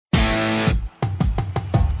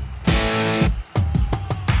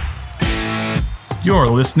You're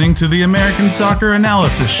listening to the American Soccer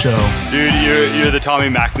Analysis Show. Dude, you're the Tommy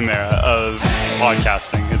McNamara of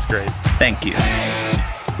podcasting. It's great. Thank you.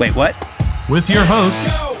 Wait, what? With your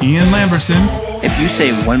hosts, Ian Lamberson. If you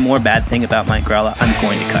say one more bad thing about Mike Grella, I'm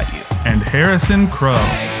going to cut you. And Harrison Crow.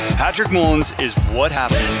 Patrick Mullins is what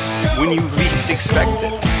happens when you least expect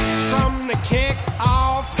it. From the kick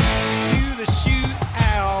off to the shoot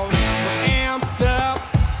out, we're amped up,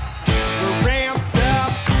 we're ramped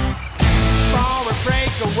up for a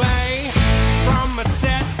breakaway from a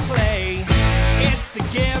set play. It's a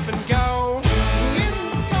give and go in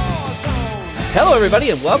the score zone. Hello,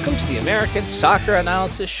 everybody, and welcome to the American Soccer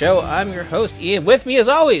Analysis Show. I'm your host, Ian. With me, as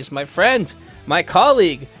always, my friend, my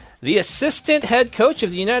colleague, the assistant head coach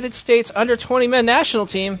of the United States Under-20 Men National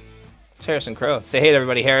Team. It's Harrison Crow. Say hey to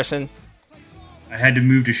everybody, Harrison. I had to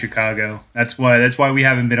move to Chicago. That's why we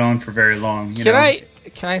haven't been on for very long. Can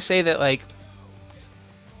I say that, like,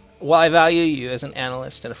 while I value you as an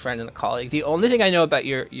analyst and a friend and a colleague, the only thing I know about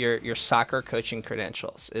your soccer coaching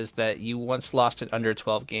credentials is that you once lost an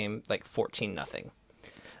under-12 game like 14-0.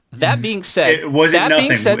 That being said, it wasn't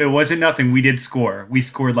nothing. It wasn't nothing. We did score. We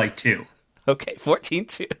scored like 2. Okay,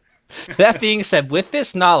 14-2. That being said, with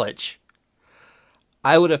this knowledge,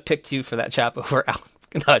 I would have picked you for that chap over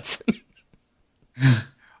Alan Hudson.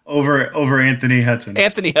 over Anthony Hudson.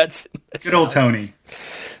 Anthony Hudson. Good old Tony.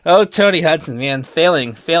 Oh, Tony Hudson, man,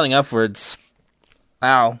 failing upwards.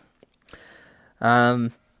 Wow.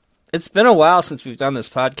 It's been a while since we've done this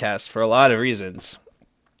podcast for a lot of reasons.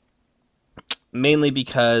 Mainly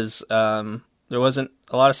because there wasn't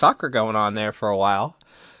a lot of soccer going on there for a while.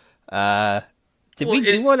 Did we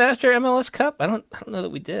do one after MLS Cup? I don't know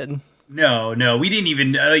that we did. No, we didn't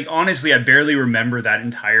even, like, honestly, I barely remember that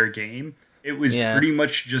entire game. It was pretty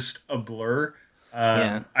much just a blur.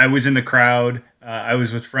 I was in the crowd. I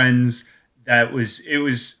was with friends. I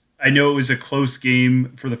know it was a close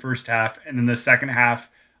game for the first half, and then the second half,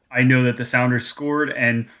 I know that the Sounders scored,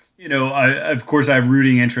 and, you know, of course I have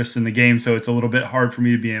rooting interest in the game, so it's a little bit hard for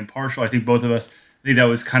me to be impartial. I think both of us, that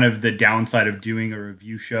was kind of the downside of doing a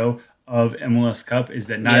review show of MLS Cup, is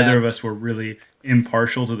that neither of us were really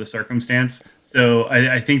impartial to the circumstance. So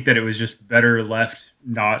I think that it was just better left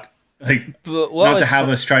not to have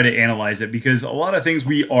us try to analyze it, because a lot of things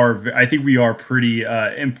I think we are pretty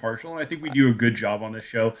impartial, and I think we do a good job on this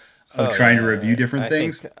show of trying to review different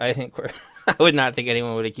things. I think I would not think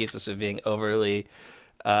anyone would accuse us of being overly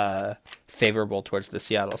favorable towards the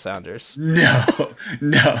Seattle Sounders. No.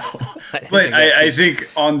 But I think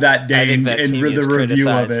on that day and the review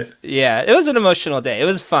of it. Yeah, it was an emotional day. It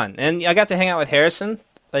was fun. And I got to hang out with Harrison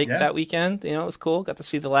that weekend. You know, it was cool. Got to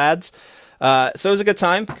see the lads. So it was a good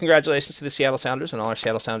time. Congratulations to the Seattle Sounders and all our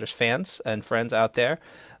Seattle Sounders fans and friends out there.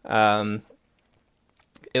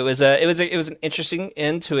 It was an interesting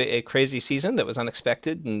end to a crazy season that was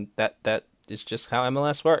unexpected, and that is just how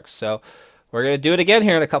MLS works. So we're gonna do it again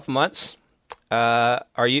here in a couple months.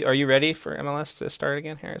 Are you ready for MLS to start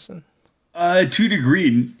again, Harrison? To a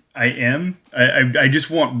degree, I am. I just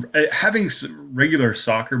want having regular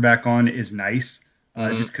soccer back on is nice.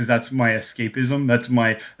 Just because that's my escapism.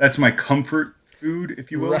 That's my comfort food, if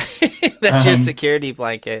you will. Right. That's your security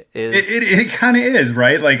blanket. It kind of is,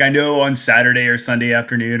 right? Like, I know on Saturday or Sunday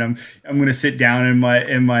afternoon, I'm going to sit down in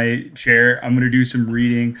my chair. I'm going to do some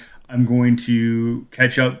reading. I'm going to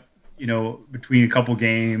catch up, between a couple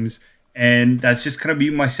games, and that's just going to be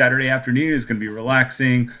my Saturday afternoon. It's going to be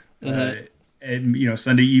relaxing. And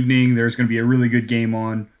Sunday evening, there's going to be a really good game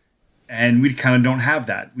on. And we kind of don't have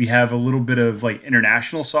that. We have a little bit of like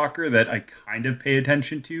international soccer that I kind of pay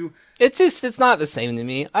attention to. It's not the same to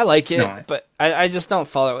me. I like it, but I just don't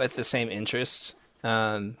follow it with the same interest.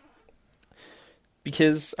 Because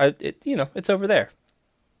it's over there.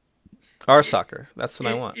 Our soccer. That's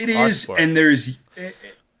what I want. It is, sport. And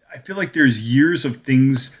I feel like there's years of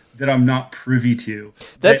things that I'm not privy to.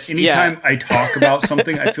 Anytime I talk about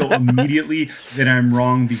something, I feel immediately that I'm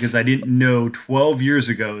wrong because I didn't know 12 years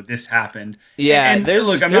ago this happened. Yeah, and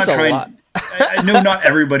look, I'm not trying. A lot. I know not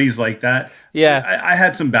everybody's like that. Yeah, I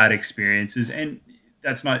had some bad experiences, and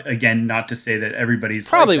that's not to say that everybody's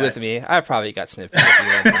probably like with me. I probably got snipped with you.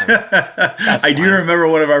 I do remember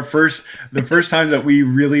one of the first time that we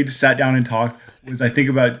really sat down and talked was, I think,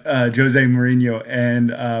 about Jose Mourinho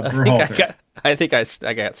and Berhalter. I think I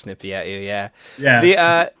got snippy at you. Yeah.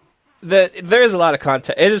 Yeah. There is a lot of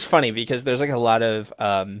content. It is funny because there's like a lot of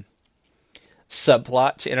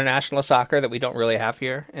subplot to international soccer that we don't really have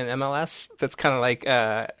here in MLS. That's kind of like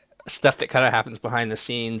stuff that kind of happens behind the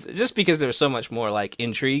scenes, just because there's so much more like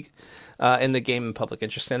intrigue in the game and public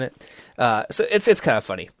interest in it. So it's kind of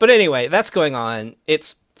funny. But anyway, that's going on.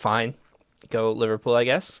 It's fine. Go Liverpool, I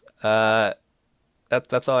guess.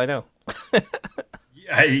 That's all I know.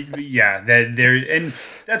 Yeah, that there, and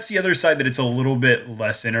that's the other side that it's a little bit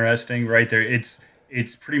less interesting, right? There, it's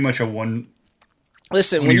pretty much a one.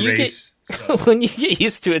 Listen, when you race, when you get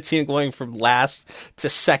used to a team going from last to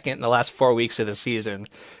second in the last 4 weeks of the season,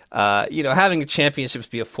 having the championships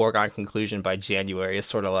be a foregone conclusion by January is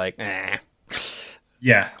sort of like, eh.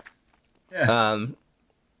 Yeah.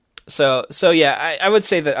 So yeah, I would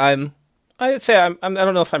say that I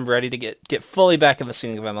don't know if I'm ready to get fully back in the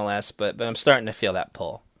swing of MLS, but I'm starting to feel that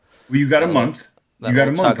pull. Well, you got a month. You got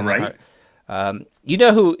a month, right? You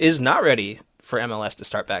know who is not ready for MLS to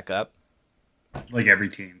start back up? Like every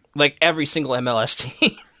team. Like every single MLS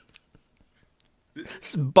team.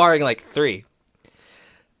 Barring like 3.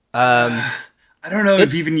 I don't know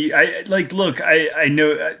if even look, I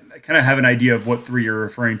know I kind of have an idea of what 3 you're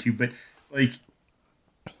referring to, but like,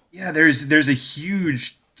 yeah, there's a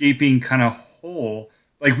huge gaping kind of hole.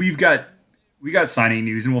 Like we got signing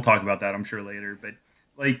news, and we'll talk about that I'm sure later. But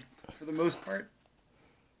like for the most part,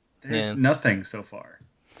 there's nothing so far.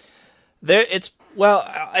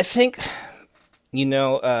 I think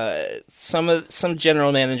some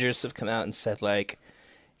general managers have come out and said like,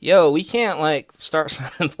 yo, we can't like start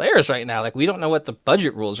signing players right now. Like we don't know what the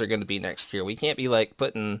budget rules are going to be next year. We can't be like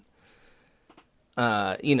putting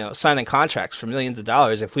signing contracts for millions of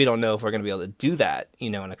dollars if we don't know if we're going to be able to do that,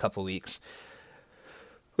 in a couple weeks.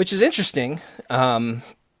 Which is interesting,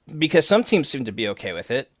 because some teams seem to be okay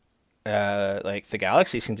with it. Like the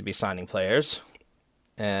Galaxy seem to be signing players,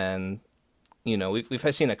 and we've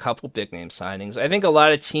seen a couple big name signings. I think a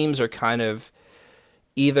lot of teams are kind of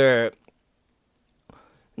either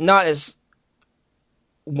not as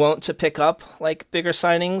wont to pick up like bigger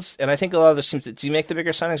signings, and I think a lot of the teams that do make the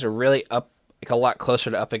bigger signings are really up, like a lot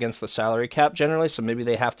closer to up against the salary cap generally, so maybe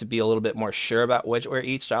they have to be a little bit more sure about where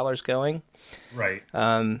each dollar's going. Right.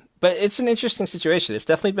 But it's an interesting situation. It's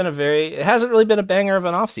definitely been it hasn't really been a banger of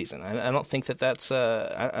an offseason. I don't think that's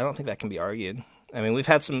I don't think that can be argued. I mean, we've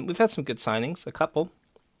had some good signings, a couple.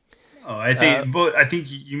 Oh, I think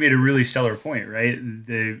you made a really stellar point, right?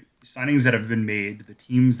 The signings that have been made, the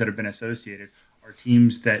teams that have been associated, are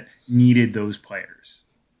teams that needed those players.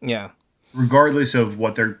 Yeah. Regardless of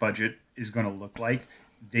what their budget is going to look like,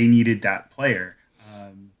 they needed that player.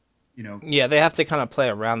 Yeah, they have to kind of play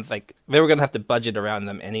around. Like they were going to have to budget around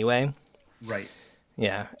them anyway. Right.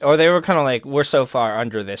 Yeah, or they were kind of like, we're so far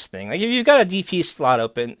under this thing. Like if you've got a DP slot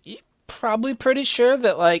open, you're probably pretty sure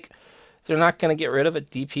that like they're not going to get rid of a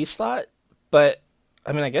DP slot. But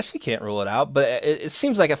I mean, I guess you can't rule it out. But it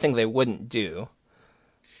seems like a thing they wouldn't do.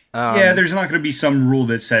 There's not going to be some rule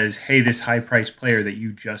that says, hey, this high-priced player that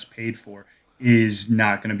you just paid for is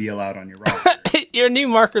not going to be allowed on your roster. Your new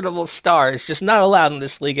marketable star is just not allowed in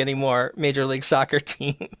this league anymore, Major League Soccer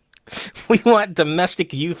team. We want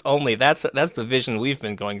domestic youth only. That's the vision we've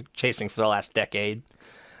been chasing for the last decade.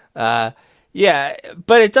 Yeah,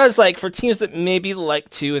 but it does, like, for teams that maybe like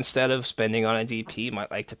to, instead of spending on a DP,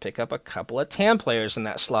 might like to pick up a couple of TAM players in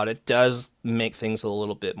that slot. It does make things a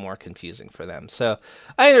little bit more confusing for them. So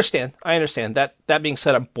I understand. That being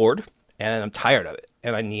said, I'm bored and I'm tired of it,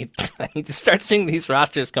 and I need to start seeing these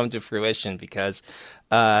rosters come to fruition because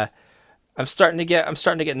I'm starting to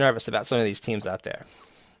get nervous about some of these teams out there.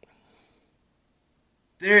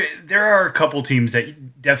 There are a couple teams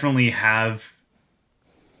that definitely have,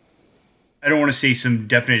 I don't want to say some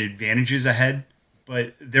definite advantages ahead,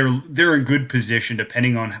 but they're in good position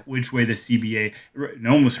depending on which way the CBA, and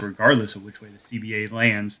almost regardless of which way the CBA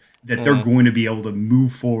lands, that they're going to be able to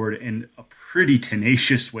move forward in a pretty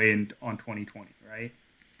tenacious way on 2020, right?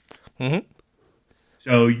 Mm-hmm.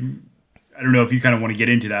 So I don't know if you kind of want to get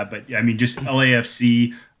into that, but yeah, I mean, just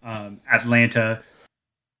LAFC, Atlanta,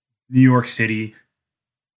 New York City,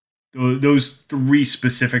 those three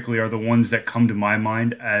specifically are the ones that come to my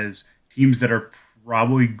mind as teams that are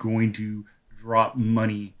probably going to drop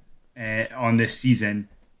money on this season,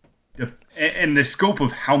 and the scope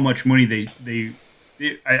of how much money they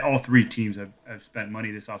all three teams have spent money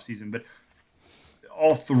this offseason, but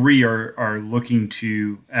all three are looking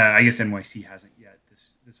to. I guess NYC hasn't yet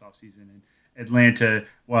this offseason, and Atlanta,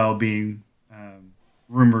 while being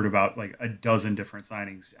rumored about like a dozen different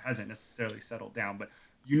signings, hasn't necessarily settled down. But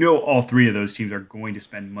all three of those teams are going to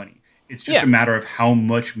spend money. It's just a matter of how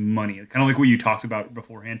much money. Kind of like what you talked about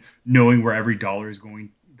beforehand, knowing where every dollar is going.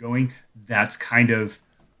 That's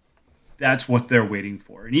what they're waiting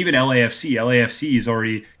for. And even LAFC is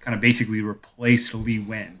already kind of basically replaced Lee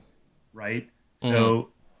Wen, right? Mm-hmm. So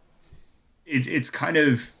it's kind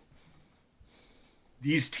of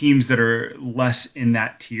these teams that are less in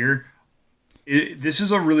that tier. This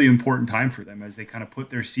is a really important time for them as they kind of put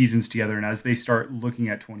their seasons together and as they start looking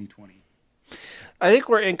at 2020. I think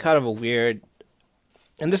we're in kind of a weird,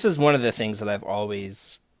 and this is one of the things that I've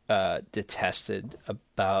always detested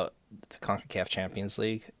about the CONCACAF Champions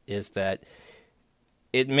League, is that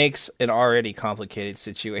it makes an already complicated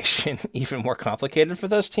situation even more complicated for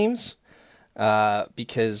those teams.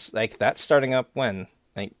 Because like that's starting up when?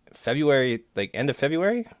 Like February, like end of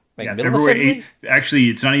February? Like yeah, middle February? 8th. Actually,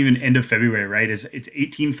 it's not even end of February, right? It's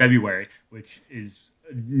 18 February, which is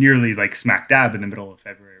nearly like smack dab in the middle of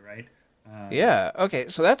February, right? Yeah. Okay.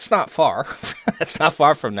 So that's not far. That's not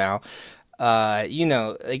far from now. You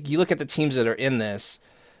know, like you look at the teams that are in this.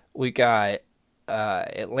 We got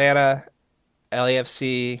Atlanta,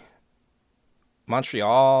 LAFC,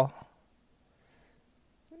 Montreal,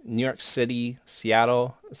 New York City,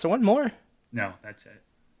 Seattle. Is there one more? No, that's it.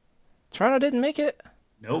 Toronto didn't make it?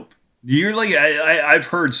 Nope. You're like I've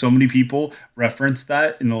heard so many people reference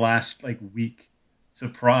that in the last like week.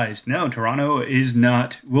 Surprised. No, Toronto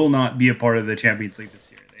will not be a part of the Champions League this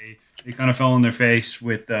year. They kind of fell on their face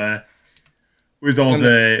with all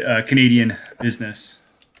the Canadian business.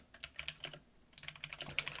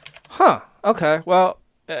 Huh. Okay. Well,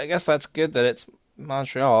 I guess that's good that it's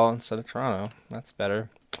Montreal instead of Toronto. That's better.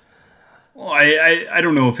 Well, I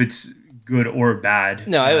don't know if it's good or bad.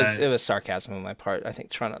 No, it was sarcasm on my part. I think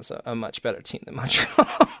Toronto's a much better team than Montreal.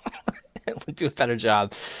 It would do a better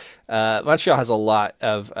job. Montreal has a lot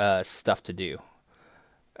of stuff to do,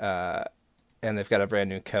 and they've got a brand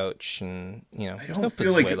new coach. And I don't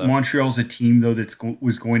feel like Montreal's a team though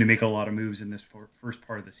was going to make a lot of moves in this first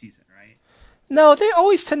part of the season, right? No, they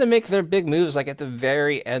always tend to make their big moves like at the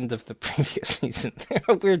very end of the previous season. They're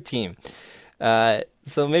a weird team.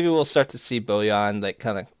 So maybe we'll start to see Bojan like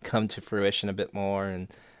kind of come to fruition a bit more, and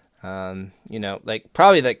like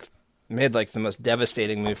probably like made like the most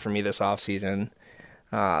devastating move for me this offseason.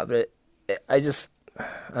 But I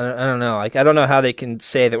don't know. Like I don't know how they can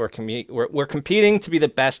say that we're competing to be the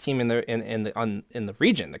best team in the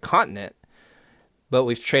region, the continent, but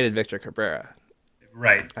we've traded Victor Cabrera.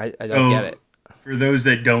 Right. I don't get it. For those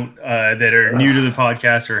that don't that are new to the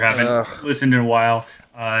podcast or haven't listened in a while,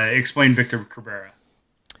 explain Victor Cabrera.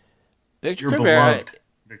 Victor Cabrera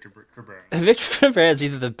is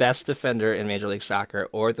either the best defender in Major League Soccer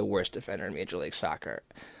or the worst defender in Major League Soccer.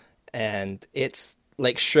 And it's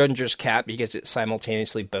like Schrodinger's cat because it's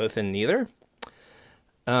simultaneously both and neither.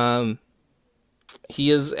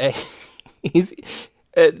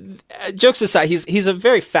 Jokes aside, he's a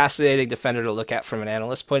very fascinating defender to look at from an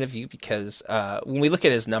analyst point of view because when we look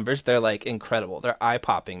at his numbers, they're like incredible. They're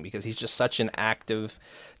eye-popping because he's just such an active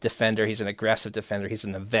defender. He's an aggressive defender. He's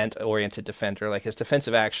an event-oriented defender. Like his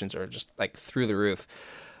defensive actions are just like through the roof.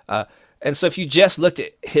 And so if you just looked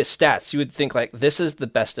at his stats, you would think like this is the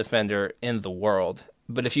best defender in the world.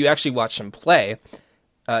 But if you actually watch him play,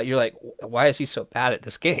 you're like, why is he so bad at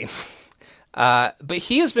this game? But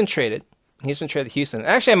he has been traded. He's been traded to Houston.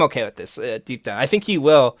 Actually, I'm okay with this deep down. I think he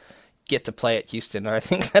will get to play at Houston, and I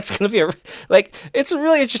think that's going to be it's a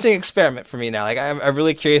really interesting experiment for me now. Like I'm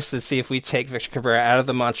really curious to see if we take Victor Cabrera out of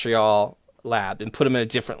the Montreal lab and put him in a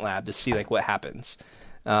different lab to see like what happens.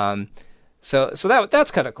 So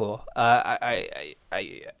that's kind of cool. I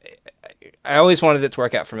always wanted it to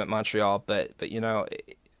work out for him at Montreal, but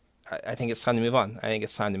I think it's time to move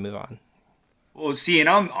on. Well, see, and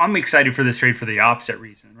I'm excited for this trade for the opposite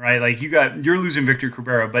reason, right? Like you're losing Victor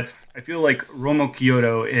Cabrera, but I feel like Romo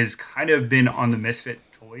Quioto has kind of been on the misfit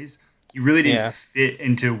toys. He really didn't fit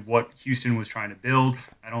into what Houston was trying to build.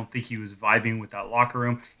 I don't think he was vibing with that locker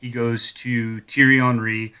room. He goes to Thierry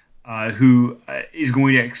Henry, who is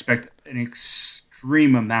going to expect an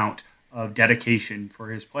extreme amount of dedication for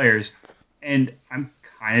his players, and I'm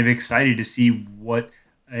kind of excited to see what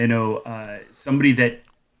somebody that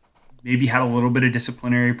maybe had a little bit of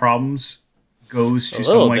disciplinary problems goes to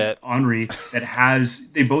someone like Henry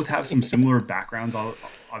they both have some similar backgrounds.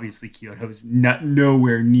 Obviously, Quioto's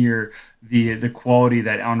nowhere near the quality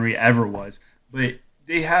that Henry ever was, but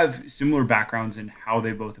they have similar backgrounds in how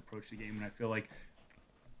they both approach the game, and I feel like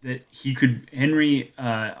that Henry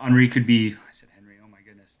could be. I said Henry. Oh my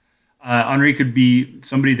goodness, Henry could be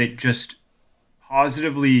somebody that just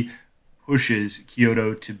positively pushes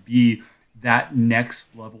Quioto to be that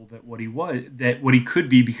next level that what he could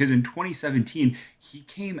be, because in 2017 he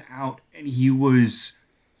came out and he was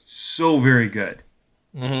so very good.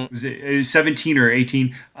 Mm-hmm. Was it 17 or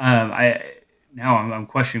 18? I'm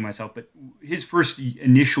questioning myself, but his first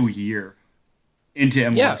initial year into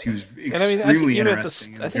MLS, he was extremely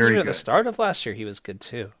interesting. I think even at the start of last year he was good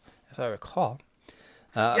too, if I recall.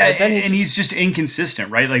 He's just inconsistent,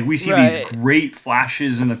 right? Like we see these great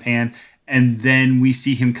flashes in the pan, and then we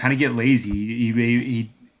see him kind of get lazy. He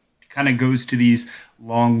kind of goes to these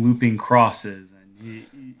long looping crosses, and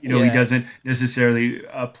He doesn't necessarily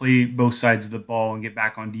play both sides of the ball and get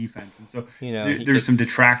back on defense. And so there's some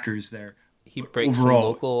detractors there. He breaks some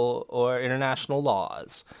local or international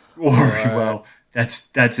laws. Well, that's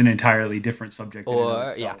an entirely different subject.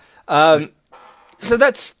 So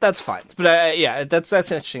that's fine. But that's an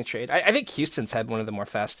interesting trade. I think Houston's had one of the more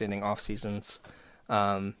fascinating off seasons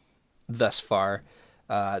thus far.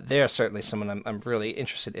 They are certainly someone I'm really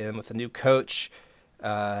interested in with a new coach.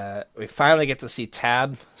 We finally get to see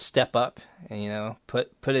Tab step up and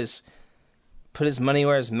put his money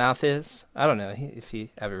where his mouth is. I don't know if he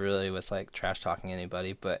ever really was like trash talking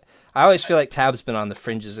anybody, but I always feel like Tab's been on the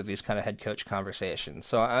fringes of these kind of head coach conversations.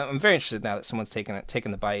 So I'm very interested now that someone's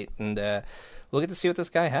taken the bite, and we'll get to see what this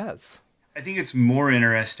guy has. I think it's more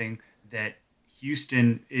interesting that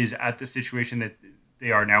Houston is at the situation that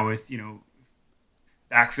they are now with,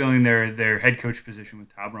 backfilling their head coach position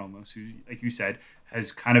with Tab Ramos, who, like you said,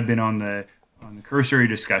 has kind of been on the cursory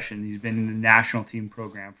discussion. He's been in the national team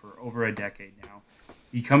program for over a decade now.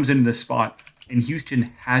 He comes into the spot, and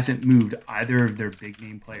Houston hasn't moved either of their big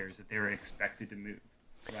name players that they were expected to move.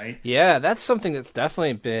 Right? Yeah, that's something that's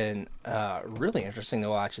definitely been really interesting to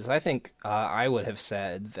watch. Is I think I would have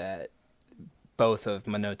said that both of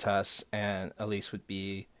Manotas and Elise would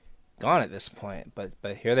be gone at this point, but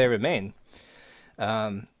here they remain.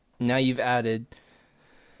 Now you've added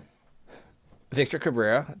Victor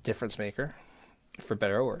Cabrera, difference maker, for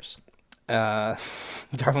better or worse.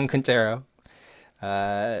 Darwin Quintero.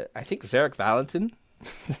 I think Zarek Valentin.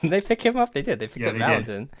 They pick him up. They did. They picked up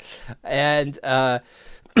Valentin. And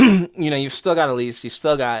you've still got Elise. You've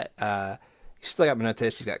still got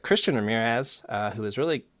Manotas. You've got Christian Ramirez, who was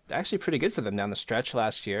really actually pretty good for them down the stretch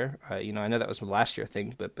last year. I know that was a last year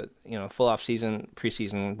thing, but full off season,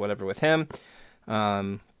 preseason, whatever with him.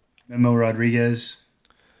 Memo Rodriguez.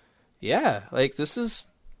 Yeah, like this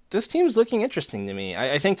team's looking interesting to me.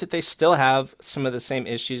 I think that they still have some of the same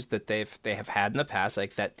issues that they have had in the past.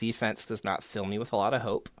 Like that defense does not fill me with a lot of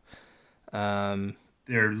hope.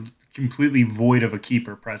 They're completely void of a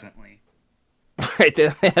keeper presently. Right, they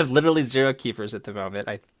have literally zero keepers at the moment.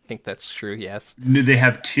 I think that's true. Yes, they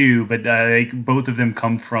have two, but both of them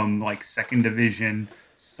come from like second division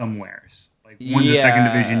somewheres. Like one's a second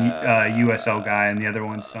division USL guy, and the other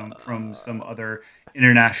one's from some other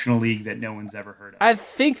international league that no one's ever heard of. I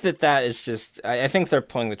think that is just. I think they're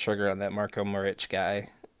pulling the trigger on that Marco Moric guy.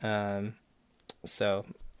 So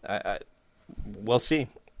we'll see.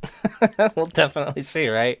 We'll definitely see,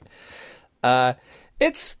 right?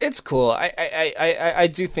 It's cool. I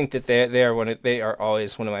do think that they are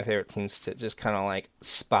always one of my favorite teams to just kind of like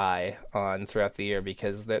spy on throughout the year,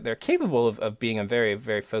 because they're capable of being a very,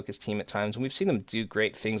 very focused team at times, and we've seen them do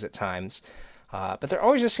great things at times. But there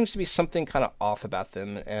always just seems to be something kind of off about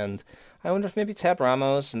them, and I wonder if maybe Tab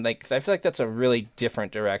Ramos, and I feel like that's a really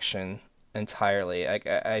different direction entirely. I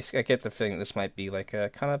get the feeling this might be like a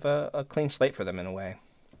kind of a clean slate for them in a way.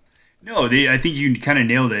 No, I think you kind of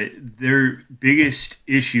nailed it. Their biggest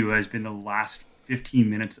issue has been the last 15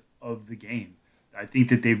 minutes of the game. I think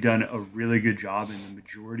that they've done a really good job in the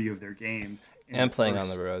majority of their game. And playing on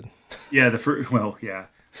the road. Yeah,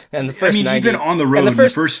 And the first 90, even on the road,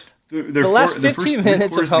 the last 15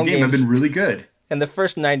 minutes of home games have been really good. And the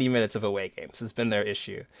first 90 minutes of away games has been their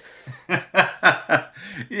issue.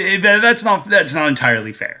 That's not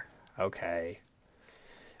entirely fair. Okay.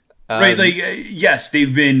 Right, yes,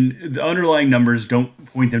 they've been. The underlying numbers don't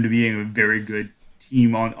point them to being a very good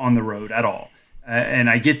team on the road at all, and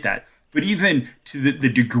I get that. But even to the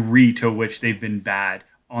degree to which they've been bad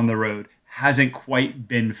on the road hasn't quite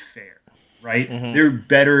been fair, right? Mm-hmm. They're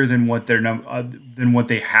better than what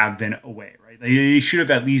they have been away, right? They should have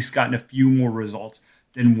at least gotten a few more results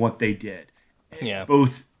than what they did,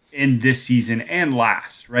 both in this season and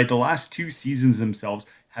last, right? The last two seasons themselves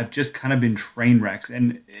have just kind of been train wrecks.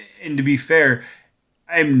 And to be fair,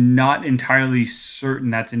 I'm not entirely certain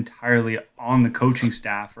that's entirely on the coaching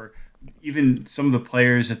staff or even some of the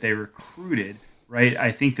players that they recruited, right?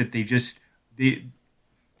 I think that it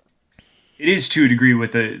is to a degree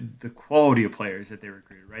with the quality of players that they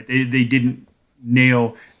recruited, right? They didn't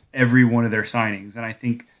nail every one of their signings. And I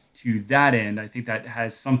think to that end, I think that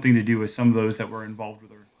has something to do with some of those that were involved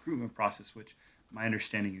with the recruitment process, which my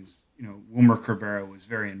understanding is, Wilmer Cabrera was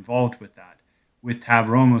very involved with that. With Tab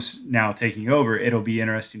Ramos now taking over, it'll be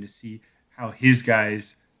interesting to see how his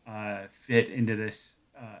guys fit into this,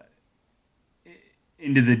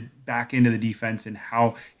 into the back end of the defense, and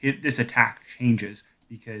how this attack changes.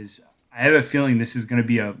 Because I have a feeling this is going to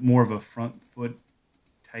be more of a front foot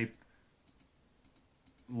type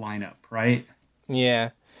lineup, right? Yeah,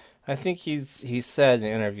 I think he said in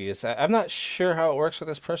interviews. I'm not sure how it works with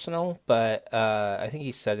his personnel, but I think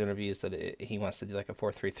he said in interviews that he wants to do like a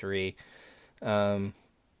 4-3-3.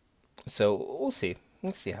 So we'll see.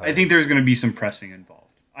 We'll see how. I think there's going to be some pressing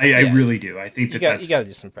involved. I really do. I think you got to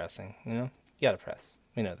do some pressing. You got to press.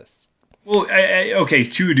 We know this. Well, okay,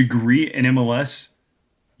 to a degree in MLS,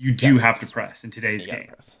 you do have to press in today's game.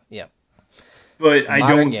 Press. Yeah. But I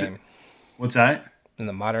don't. Game. What's that? In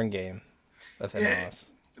the modern game of MLS.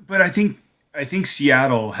 But I think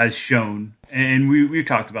Seattle has shown, and we've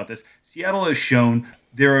talked about this. Seattle has shown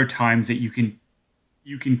there are times that you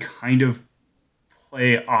can kind of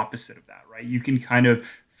play opposite of that, right? You can kind of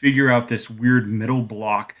figure out this weird middle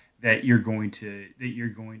block that you're going.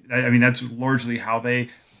 I mean, that's largely how they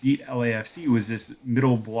beat LAFC, was this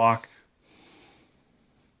middle block,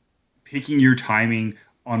 picking your timing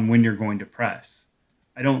on when you're going to press.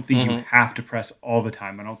 I don't think you have to press all the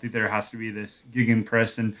time. I don't think there has to be this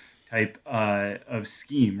gegenpressing type of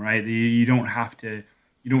scheme, right? You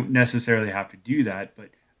don't necessarily have to do that, but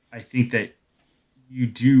I think that you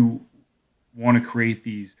do want to create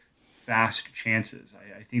these fast chances.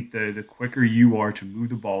 I think the quicker you are to move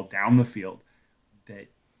the ball down the field, that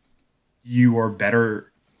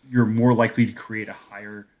you're more likely to create a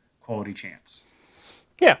higher quality chance.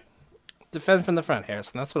 Yeah. Defend from the front,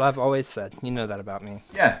 Harrison. That's what I've always said. You know that about me.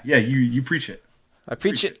 Yeah, you preach it. I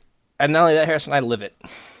preach it. And not only that, Harrison, I live it.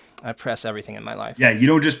 I press everything in my life. Yeah, you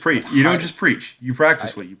don't just preach. You don't just preach. You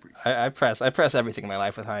practice what you preach. I press everything in my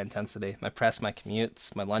life with high intensity. I press my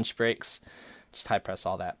commutes, my lunch breaks, just high press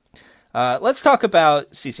all that. Let's talk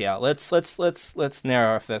about CCL. Let's narrow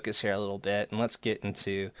our focus here a little bit, and let's get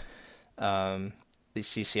into these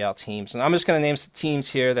CCL teams. And I'm just going to name some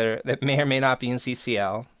teams here that may or may not be in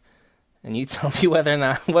CCL. And you tell me whether or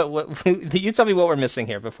not you tell me what we're missing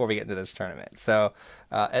here before we get into this tournament. So,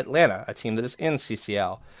 Atlanta, a team that is in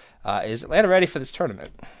CCL, is Atlanta ready for this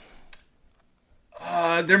tournament?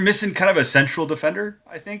 They're missing kind of a central defender,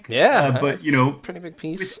 I think. Yeah, but pretty big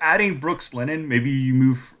piece. With adding Brooks Lennon, maybe you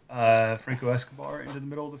move Franco Escobar into the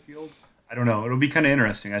middle of the field. I don't know. It'll be kind of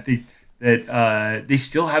interesting. I think that they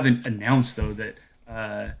still haven't announced though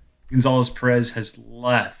that Gonzalez Perez has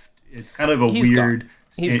left. It's kind of a weird.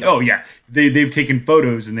 Oh yeah, they've taken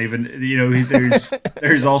photos and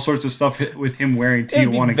there's all sorts of stuff with him wearing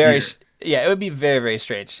Tijuana gear. Yeah, it would be very, very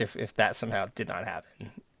strange if that somehow did not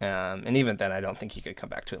happen. And even then, I don't think he could come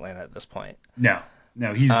back to Atlanta at this point. No,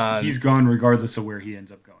 he's gone regardless of where he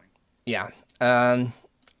ends up going. Yeah,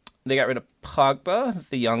 they got rid of Pogba,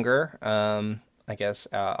 the younger, I guess,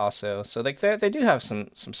 also. So they do have some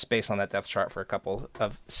space on that depth chart for a couple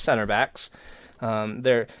of center backs.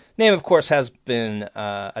 Their name, of course, has been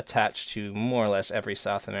attached to more or less every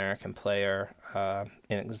South American player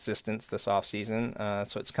in existence this offseason,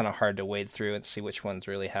 so it's kind of hard to wade through and see which ones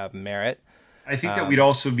really have merit. I think that we'd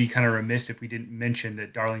also be kind of remiss if we didn't mention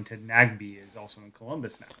that Darlington Nagbe is also in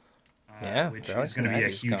Columbus now, which is going to be a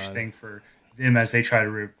huge thing for them as they try to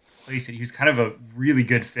replace it. He was kind of a really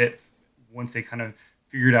good fit once they kind of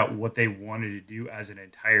figured out what they wanted to do as an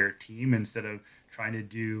entire team instead of trying to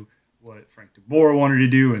do what Frank de Boer wanted to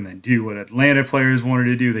do and then do what Atlanta players wanted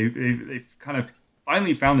to do. They kind of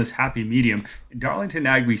finally found this happy medium. And Darlington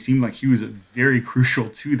Nagbe seemed like he was very crucial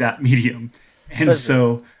to that medium. And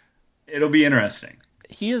so it'll be interesting.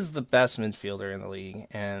 He is the best midfielder in the league,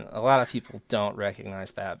 and a lot of people don't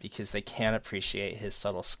recognize that because they can't appreciate his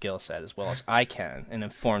subtle skill set as well as I can, an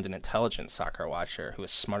informed and intelligent soccer watcher who is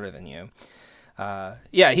smarter than you.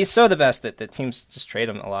 He's so the best that the teams just trade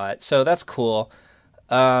him a lot. So that's cool.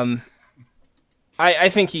 I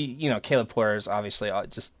think Caleb Porter is obviously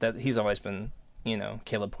just that he's always been,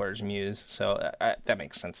 Caleb Porter's muse. So that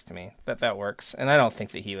makes sense to me. That works. And I don't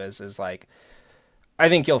think that he is like, I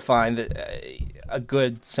think you'll find that a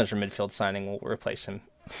good central midfield signing will replace him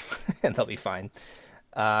and they'll be fine.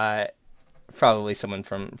 Probably someone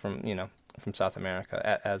from South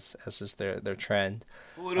America as is their trend.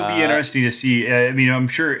 Well, it'll be interesting to see. I'm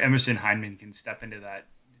sure Emerson Hyndman can step into that.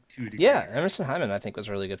 Yeah, Emerson Hyndman I think was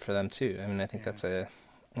really good for them too. I think that's a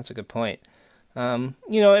good point.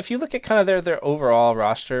 If you look at kind of their overall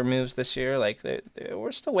roster moves this year, like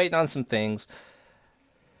we're still waiting on some things.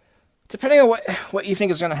 Depending on what you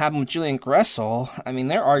think is going to happen with Julian Gressel,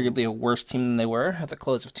 they're arguably a worse team than they were at the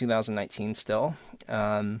close of 2019 still.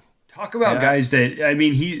 Talk about guys that,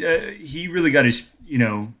 he really got his,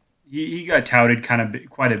 he got touted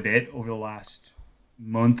quite a bit over the last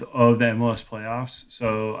month of the MLS playoffs.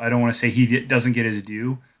 So I don't want to say he doesn't get his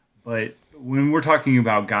due, but when we're talking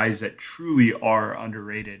about guys that truly are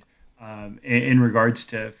underrated, in regards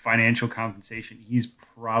to financial compensation, he's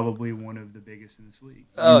probably one of the biggest in this league.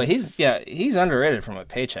 He's underrated from a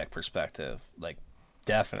paycheck perspective, like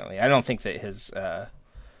definitely. I don't think that his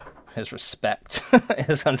respect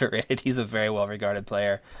is underrated. He's a very well regarded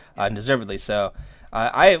player, deservedly so.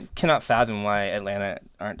 I cannot fathom why Atlanta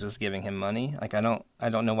aren't just giving him money. Like I don't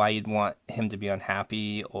know why you'd want him to be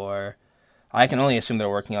unhappy, or I can only assume they're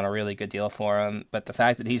working on a really good deal for him. But the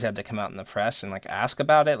fact that he's had to come out in the press and like ask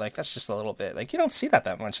about it, like that's just a little bit like you don't see that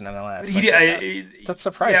much in MLS. Like, that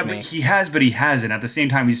surprised me. But he hasn't. At the same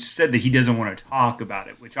time, he's said that he doesn't want to talk about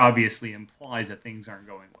it, which obviously implies that things aren't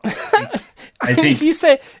going well. I think if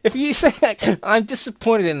you say like, I'm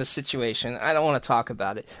disappointed in the situation, I don't want to talk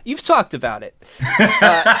about it. You've talked about it.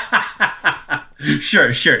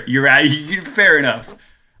 Sure. You're right. Fair enough.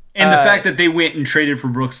 And the fact that they went and traded for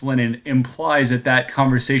Brooks Lennon implies that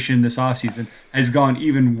conversation this offseason has gone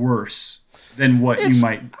even worse than what you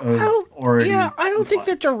might already. Yeah, I don't think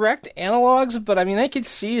they're direct analogs, but I mean, I could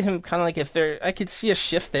see him kind of like I could see a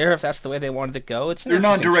shift there if that's the way they wanted to go. They're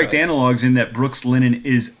not direct analogs in that Brooks Lennon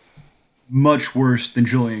is much worse than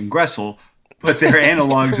Julian Gressel, but they're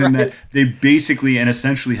analogs right. In that they basically and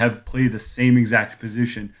essentially have played the same exact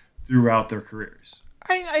position throughout their careers.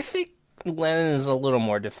 I think Lennon is a little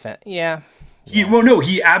more defensive. Yeah.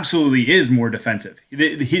 He absolutely is more defensive.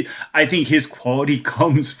 I think his quality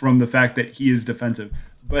comes from the fact that he is defensive,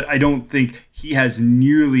 but I don't think he has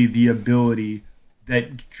nearly the ability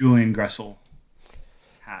that Julian Gressel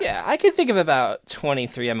has. Yeah, I could think of about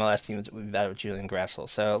 23 MLS teams that would be better with Julian Gressel.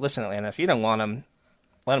 So listen, Atlanta, if you don't want him,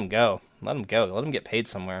 let him go. Let him go. Let him get paid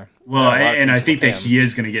somewhere. Well, and I think that he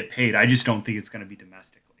is going to get paid. I just don't think it's going to be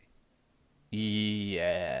domestically.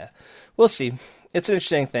 Yeah. We'll see. It's an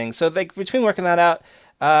interesting thing. So between working that out,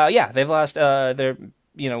 they've lost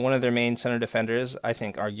one of their main center defenders. I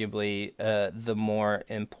think arguably the more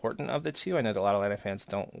important of the two. I know that a lot of Atlanta fans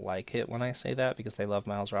don't like it when I say that because they love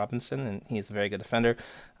Miles Robinson and he's a very good defender.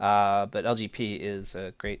 But LGP is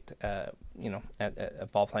a great, a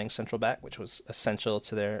ball playing central back, which was essential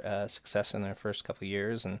to their success in their first couple of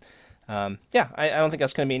years. And I don't think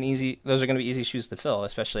that's going to be those are going to be easy shoes to fill,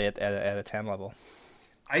 especially at a TAM level.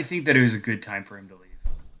 I think that it was a good time for him to leave.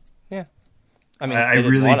 Yeah. I mean, I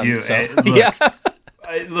really do.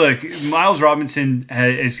 Look, Miles Robinson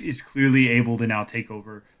is clearly able to now take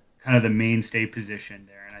over kind of the mainstay position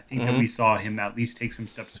there. And I think that we saw him at least take some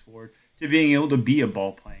steps forward to being able to be a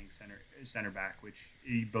ball-playing center back, which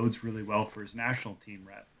he bodes really well for his national team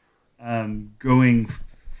rep. Going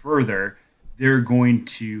further, they're going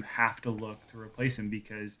to have to look to replace him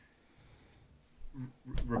because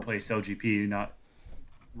replace LGP, not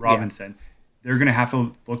Robinson. Yeah. They're going to have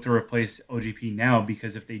to look to replace OGP now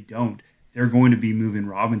because if they don't, they're going to be moving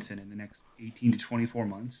Robinson in the next 18 to 24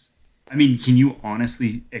 months. I mean, can you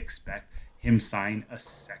honestly expect him sign a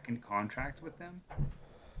second contract with them?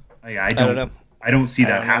 I don't know. I don't see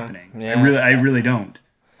that happening. Yeah. I really don't.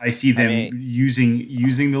 I see them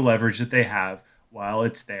using the leverage that they have while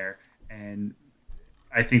it's there, and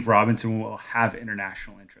I think Robinson will have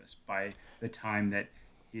international interest by the time that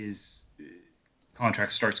his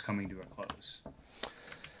contract starts coming to a close.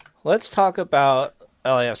 Let's talk about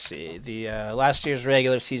LAFC. The last year's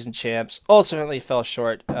regular season champs ultimately fell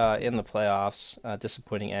short in the playoffs.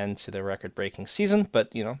 Disappointing end to their record-breaking season,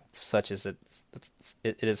 but such as it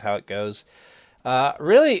is how it goes.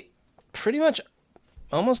 Really, pretty much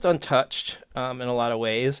almost untouched in a lot of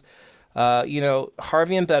ways.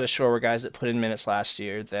 Harvey and Beitashour were guys that put in minutes last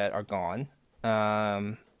year that are gone.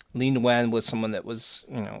 Lee Nguyen was someone that was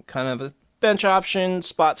kind of a bench option,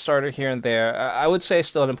 spot starter here and there. I would say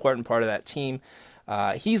still an important part of that team.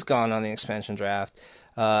 He's gone on the expansion draft.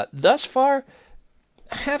 Thus far,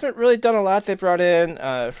 haven't really done a lot. They brought in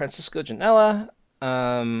Francisco Janela,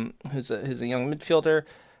 who's a young midfielder.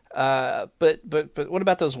 But what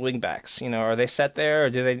about those wingbacks? Are they set there, or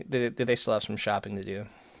do they still have some shopping to do?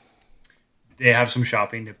 They have some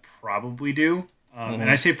shopping to probably do, and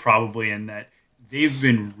I say probably in that they've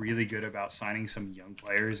been really good about signing some young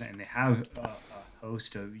players, and they have a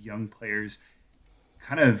host of young players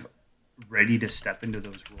kind of ready to step into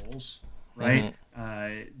those roles, right?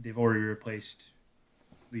 They've already replaced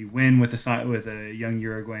Lee Nguyen with a young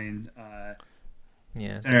Uruguayan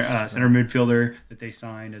center midfielder that they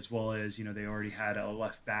signed, as well as they already had a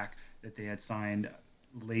left back that they had signed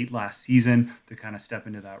late last season to kind of step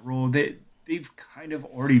into that role. They've kind of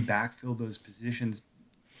already backfilled those positions.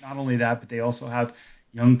 Not only that, but they also have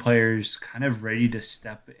young players kind of ready to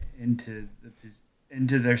step into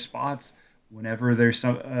their spots whenever there's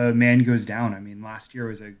a man goes down. I mean, last year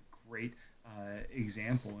was a great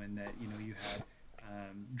example in that you had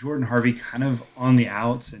Jordan Harvey kind of on the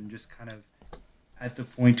outs and just kind of at the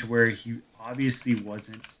point to where he obviously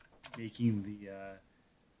wasn't making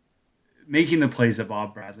the plays that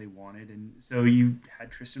Bob Bradley wanted, and so you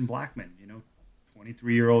had Tristan Blackmon,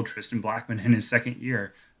 23-year-old Tristan Blackmon in his second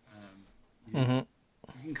year. You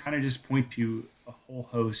can kind of just point to a whole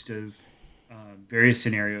host of various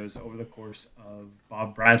scenarios over the course of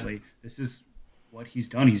Bob Bradley. This is what he's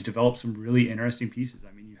done. He's developed some really interesting pieces.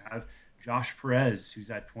 I mean, you have Josh Perez, who's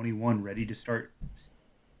at 21, ready to start,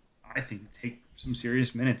 I think, take some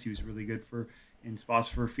serious minutes. He was really good in spots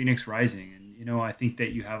for Phoenix Rising. And, I think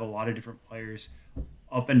that you have a lot of different players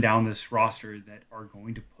up and down this roster that are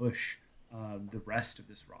going to push the rest of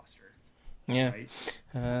this roster. Yeah.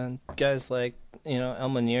 Right? Guys like, El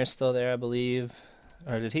Munir is still there, I believe.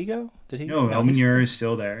 Or did he go? No, El Munir is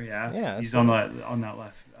still there, yeah. Yeah. He's on that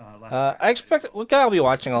left. I expect what guy I'll be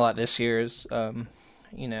watching a lot this year is,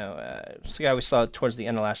 it's the guy we saw towards the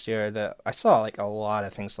end of last year that I saw like a lot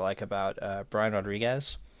of things to like about Brian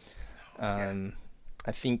Rodriguez.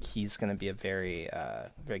 I think he's going to be a very,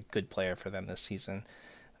 very good player for them this season.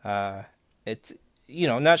 It's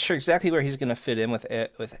not sure exactly where he's going to fit in with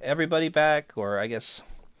everybody back, or I guess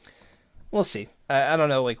we'll see. I don't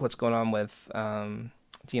know like what's going on with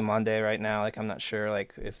Diamande right now. Like I'm not sure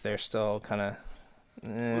like if they're still kind of.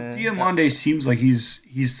 Diamande seems like he's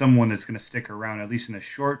someone that's going to stick around at least in the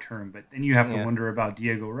short term, but then you have to wonder about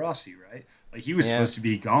Diego Rossi, right? Like he was supposed to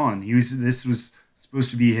be gone. This was supposed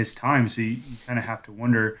to be his time, so you kind of have to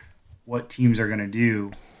wonder what teams are going to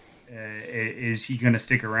do. Is he going to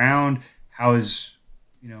stick around? How is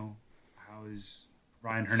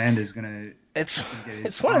Ryan Hernandez going to?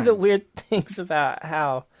 It's one of the weird things about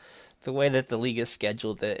how the way that the league is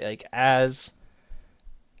scheduled, that like as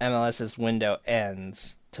MLS's window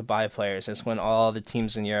ends to buy players is when all the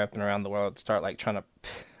teams in Europe and around the world start trying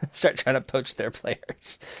to poach their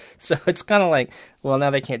players. So it's kind of like, well, now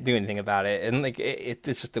they can't do anything about it, and like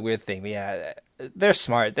it's just a weird thing. But yeah, they're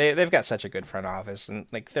smart. They've got such a good front office, and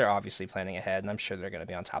like they're obviously planning ahead, and I'm sure they're going to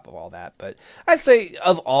be on top of all that. But I'd say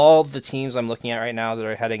of all the teams I'm looking at right now that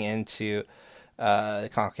are heading into the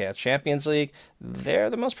CONCACAF Champions League, they're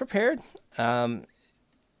the most prepared.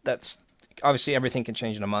 That's obviously everything can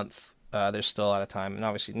change in a month. There's still a lot of time, and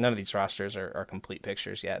obviously none of these rosters are complete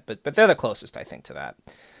pictures yet, but they're the closest, I think, to that.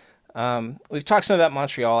 We've talked some about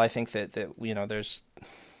Montreal. I think that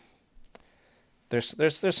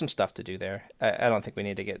there's some stuff to do there. I don't think we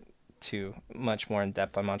need to get too much more in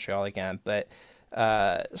depth on Montreal again, but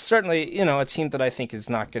certainly, a team that I think is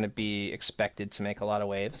not going to be expected to make a lot of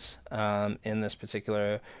waves in this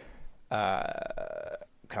particular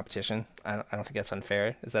competition. I don't think that's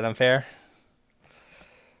unfair. Is that unfair?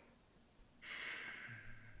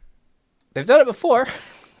 They've done it before.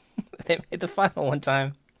 They made the final one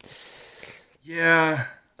time. Yeah.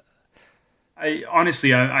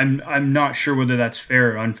 I'm not sure whether that's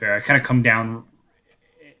fair or unfair. I kind of come down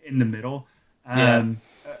in the middle. On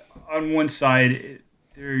one side,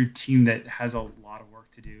 they're a team that has a lot of work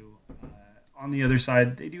to do. On the other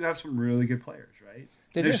side, they do have some really good players, right?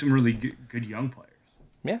 There's some really good young players.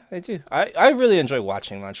 Yeah, they do. I really enjoy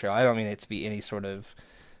watching Montreal. I don't mean it to be any sort of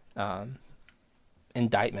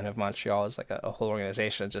indictment of Montreal as like a whole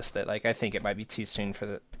organization. Just that, like, I think it might be too soon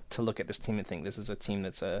to look at this team and think this is a team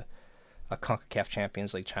that's a CONCACAF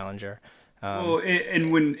Champions League challenger.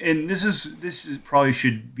 This is probably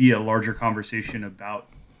should be a larger conversation about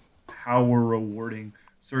how we're rewarding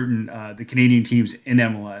certain the Canadian teams in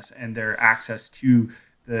MLS and their access to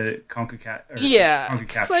the CONCACAF.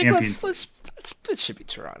 CONCACAF like, Champions. It should be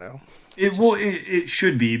Toronto. It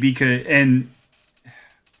should be because, and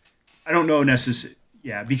I don't know necessarily.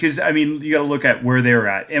 Yeah, because I mean you got to look at where they're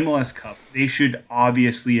at. MLS Cup. They should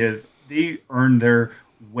obviously have earned their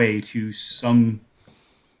way to some.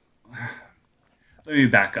 Let me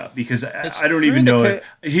back up because I don't even know.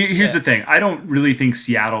 Here's the thing. I don't really think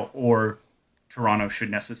Seattle or Toronto should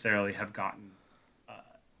necessarily have gotten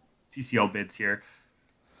CCL bids here.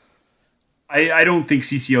 I don't think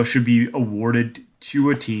CCL should be awarded to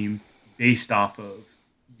a team based off of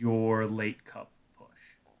your late Cup push.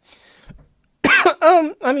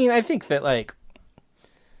 I mean, I think that I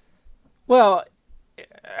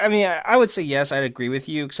would say yes. I'd agree with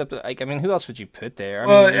you, except that, who else would you put there?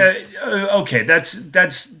 Okay,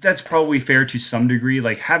 that's probably fair to some degree.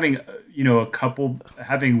 Like having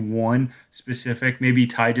having one specific maybe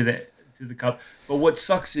tied to the Cup. But what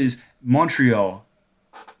sucks is Montreal,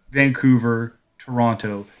 Vancouver,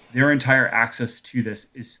 Toronto. Their entire access to this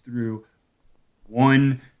is through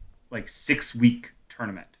one 6-week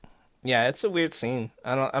tournament. Yeah, it's a weird scene.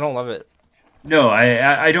 I don't love it. No,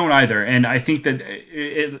 I don't either. And I think that,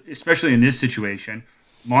 especially in this situation,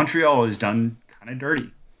 Montreal is done kind of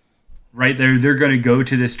dirty. Right? They're going to go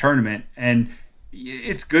to this tournament, and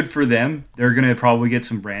it's good for them. They're going to probably get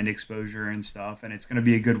some brand exposure and stuff, and it's going to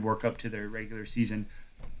be a good workup to their regular season.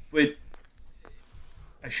 But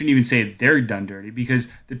I shouldn't even say they're done dirty, because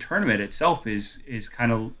the tournament itself is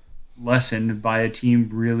kind of lessened by a team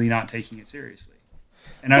really not taking it seriously.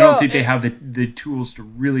 And I don't think they have the tools to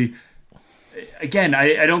really. Again,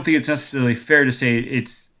 I don't think it's necessarily fair to say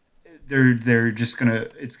they're just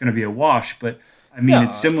it's gonna be a wash. But I mean,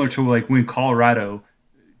 it's similar to like when Colorado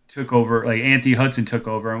took over, like Anthony Hudson took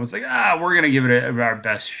over and was like, we're gonna give it our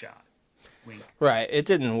best shot. Wink. Right. It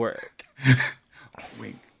didn't work.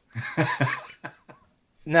 Wink.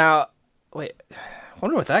 Now, wait. I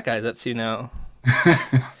wonder what that guy's up to now.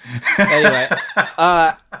 Anyway,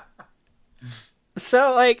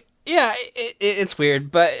 so like, yeah, it's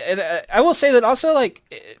weird, but I will say that also, like,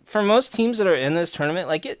 for most teams that are in this tournament,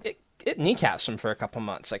 like it kneecaps them for a couple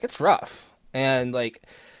months. Like, it's rough, and like,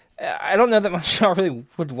 I don't know that Montreal really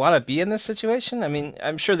would want to be in this situation. I mean,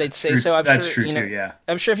 I'm sure they'd say so. That's true too. Yeah,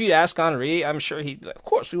 I'm sure if you ask Henri, I'm sure of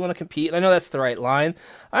course, we want to compete. And I know that's the right line.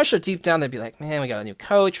 I'm sure deep down they'd be like, man, we got a new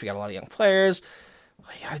coach, we got a lot of young players.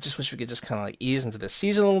 I just wish we could just kind of like ease into this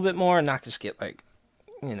season a little bit more and not just get like,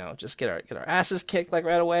 just get our asses kicked like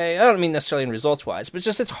right away. I don't mean necessarily in results wise, but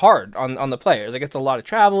just it's hard on the players. Like, it's a lot of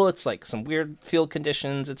travel. It's like some weird field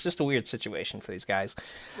conditions. It's just a weird situation for these guys.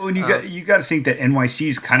 Well, and you got to think that NYC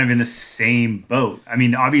is kind of in the same boat. I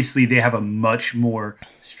mean, obviously they have a much more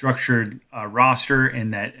structured roster,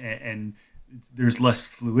 and there's less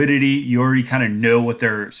fluidity. You already kind of know what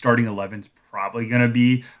their starting 11's probably going to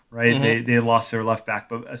be, right? Mm-hmm. They lost their left back,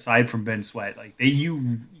 but aside from Ben Sweat, like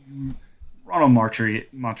Ronald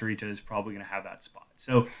Monterita is probably going to have that spot.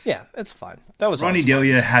 So yeah, it's fine. That was Ronny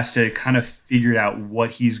Delia has to kind of figure out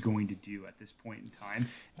what he's going to do at this point in time.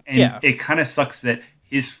 And it kind of sucks that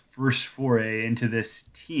his first foray into this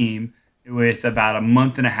team, with about a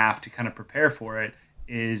month and a half to kind of prepare for it,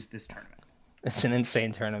 is this tournament. It's an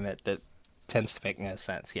insane tournament that tends to make no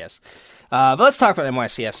sense, yes. But let's talk about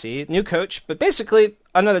NYCFC. New coach, but basically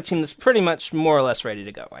another team that's pretty much more or less ready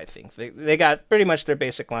to go, I think. They got pretty much their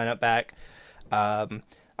basic lineup back. I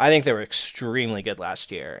think they were extremely good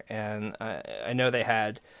last year, and I know they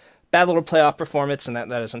had bad little playoff performance, and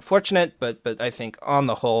that is unfortunate, but I think on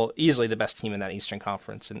the whole, easily the best team in that Eastern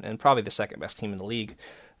Conference, and probably the second best team in the league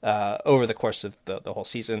over the course of the whole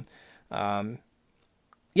season.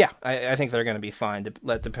 Yeah, I think they're going to be fine,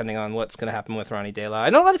 depending on what's going to happen with Ronny Deila. I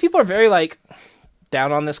know a lot of people are very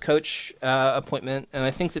down on this coach appointment, and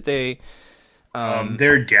I think that they're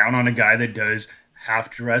down on a guy that does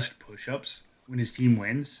half-dressed push-ups when his team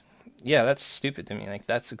wins. Yeah, that's stupid to me. Like,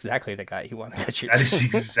 that's exactly the guy you want to coach your team. That is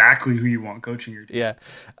exactly who you want coaching your team. Yeah.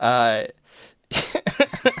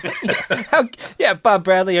 Yeah, Bob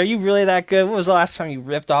Bradley, are you really that good? When was the last time you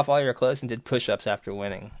ripped off all your clothes and did push-ups after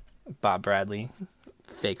winning? Bob Bradley.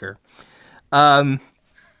 Faker. And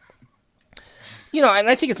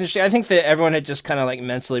I think it's interesting. I think that everyone had just kind of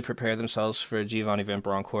mentally prepared themselves for Giovanni Van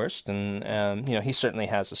Bronckhorst, and he certainly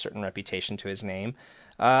has a certain reputation to his name.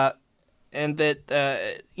 And that,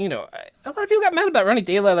 a lot of people got mad about Ronny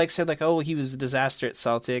Deila, said, oh, he was a disaster at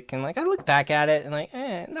Celtic. And, I look back at it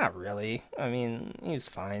and, not really. I mean, he was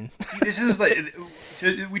fine. This is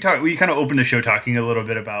we kind of opened the show talking a little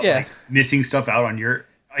bit about, missing stuff out on your,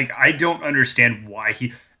 I don't understand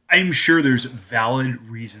why I'm sure there's valid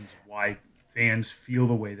reasons why fans feel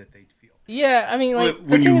the way that they feel. Yeah, I mean,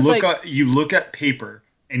 when you look at paper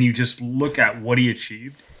and you just look at what he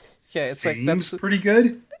achieved. Yeah, it's that's pretty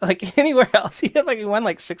good. Anywhere else, he won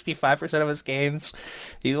 65% of his games.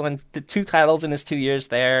 He won the 2 titles in his 2 years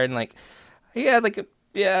there, and it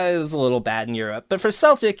was a little bad in Europe. But for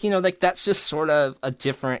Celtic, that's just sort of a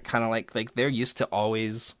different kind of they're used to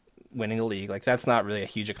always winning a league. That's not really a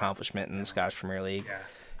huge accomplishment in the Scottish Premier League. Yeah.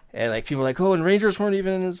 And people are and Rangers weren't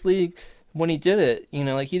even in his league when he did it. He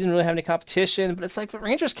didn't really have any competition. But it's the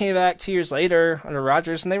Rangers came back 2 years later under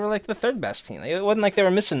Rodgers, and they were the third best team. It wasn't like they were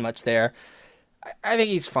missing much there. I think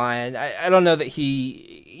he's fine. I don't know that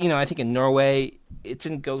he, I think in Norway it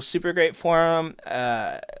didn't go super great for him.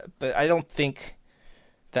 But I don't think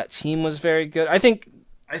that team was very good. I think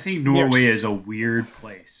Norway is a weird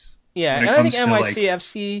place. Yeah, and I think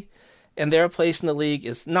NYCFC and their place in the league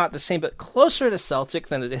is not the same, but closer to Celtic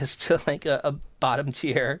than it is to a bottom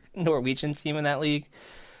tier Norwegian team in that league.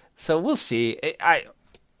 So we'll see. I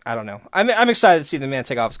don't know. I'm excited to see the man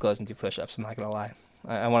take off his clothes and do push-ups. I'm not gonna lie.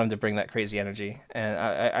 I want him to bring that crazy energy, and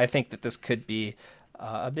I think that this could be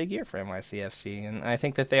a big year for NYCFC, and I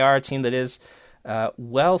think that they are a team that is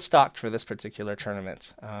well stocked for this particular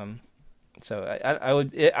tournament. So I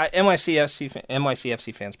would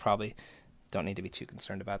NYCFC fans probably don't need to be too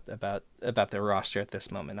concerned about their roster at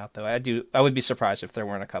this moment. Not though I would be surprised if there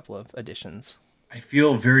weren't a couple of additions. I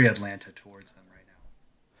feel very Atlanta towards them right now.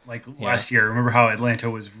 Like last year, remember how Atlanta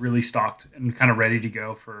was really stocked and kind of ready to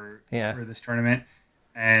go for this tournament,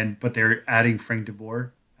 but they're adding Frank de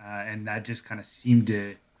Boer, and that just kind of seemed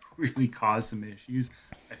to really cause some issues.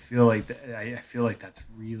 I feel like that's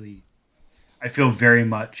really. I feel very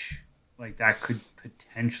much like that could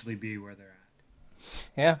potentially be where they're at.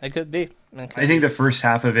 Yeah, it could be. I think the first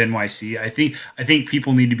half of NYC. I think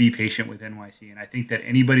people need to be patient with NYC, and I think that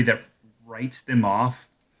anybody that writes them off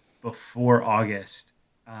before August,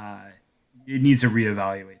 it needs to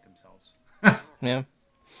reevaluate themselves. Yeah,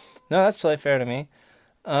 no, that's totally fair to me.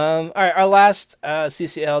 All right, our last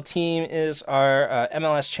CCL team is our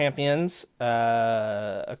MLS champions,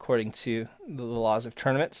 according to the laws of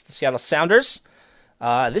tournaments, the Seattle Sounders.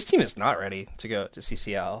 This team is not ready to go to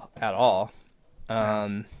CCL at all.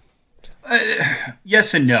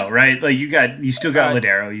 Yes and no, right? Like you still got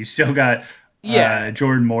Ladero, you still got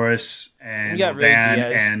Jordan Morris and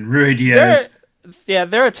Rui Diaz.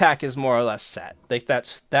 Their attack is more or less set. Like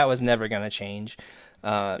that was never going to change.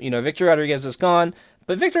 Victor Rodriguez is gone,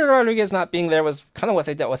 but Victor Rodriguez not being there was kind of what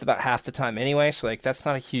they dealt with about half the time anyway. So like that's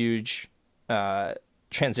not a huge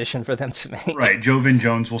transition for them to make. Right, Jovan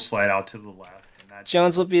Jones will slide out to the left.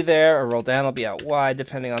 Jones will be there, or Roldan will be out wide,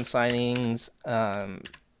 depending on signings. But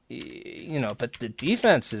the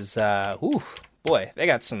defense is, boy, they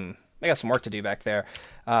got some work to do back there.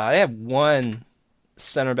 They have one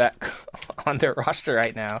center back on their roster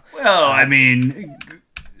right now. Well, I mean,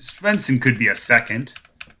 Svensson could be a second.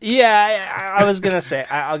 Yeah, I was gonna say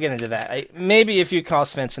I'll get into that. Maybe if you call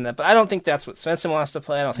Svensson that, but I don't think that's what Svensson wants to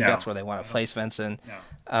play. I don't think that's where they want to play Svensson. No.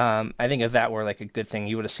 I think if that were like a good thing,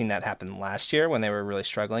 you would have seen that happen last year when they were really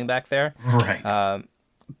struggling back there. Right.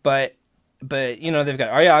 But they've got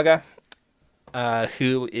Arriaga,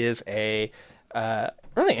 who is a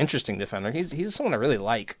really interesting defender. He's someone I really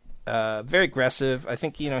like. Very aggressive. I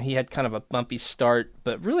think, he had kind of a bumpy start,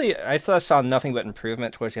 but really I saw nothing but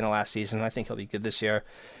improvement towards the end of last season. I think he'll be good this year.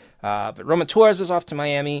 But Roman Torres is off to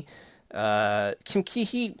Miami. Kim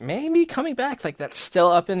Keehee may be coming back. Like, that's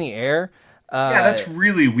still up in the air. That's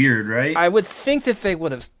really weird, right? I would think that they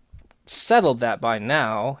would have settled that by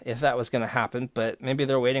now if that was going to happen, but maybe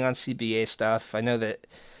they're waiting on CBA stuff. I know that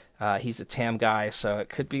he's a TAM guy, so it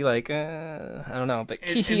could be like, I don't know. But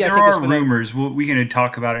Keehee, there are rumors. We're going to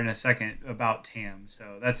talk about it in a second about TAM,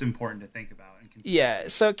 so that's important to think about. Yeah,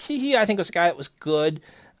 so Keehee, I think, was a guy that was good.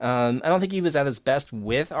 I don't think he was at his best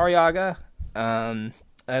with Arriaga. I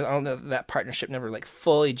don't know, that partnership never like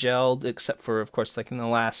fully gelled, except for, of course, like in the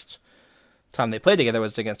last time they played together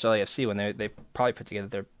was against LAFC when they probably put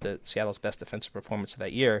together the Seattle's best defensive performance of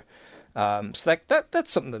that year. So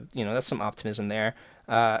that's something that, that's some optimism there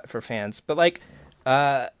for fans. But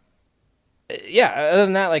other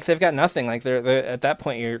than that, like, they've got nothing. Like, they're at that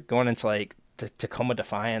point, you're going into like the Tacoma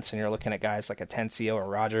Defiance, and you're looking at guys like Atencio or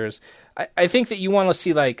Rogers. I think that you want to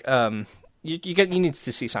see like you need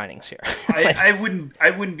to see signings here.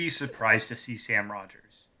 I wouldn't be surprised to see Sam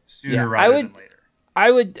Rogers sooner rather than later.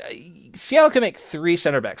 Seattle could make 3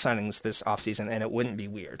 center back signings this offseason, and it wouldn't be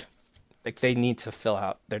weird. Like, they need to fill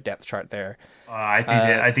out their depth chart there.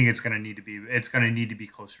 I think it's going to need to be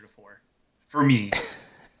closer to 4 for me.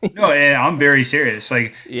 No, and I'm very serious.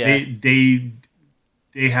 Like, they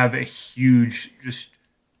have a huge just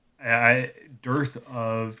dearth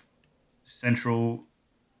of central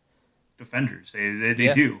defenders.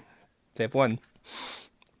 They do. They have one.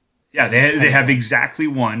 Yeah, they have exactly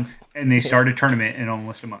one, and they start a tournament in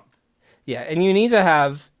almost a month. Yeah, and you need to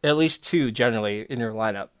have at least 2 generally in your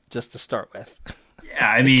lineup just to start with. Yeah,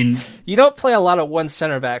 I mean, you don't play a lot of one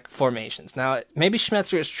center back formations. Now, maybe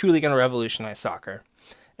Schmetzer is truly going to revolutionize soccer,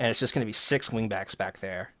 and it's just going to be 6 wingbacks back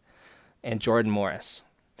there and Jordan Morris.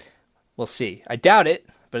 We'll see. I doubt it,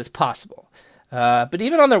 but it's possible. But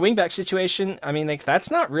even on their wingback situation, I mean, like,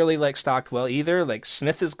 that's not really like stocked well either. Like,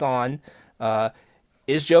 Smith is gone.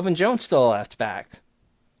 Is Jovan Jones still a left back?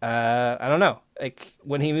 I don't know. Like,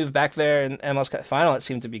 when he moved back there in MLS Cup final, it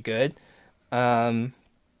seemed to be good. Nuhu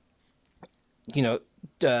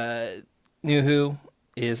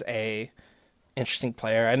is a interesting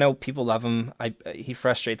player. I know people love him. He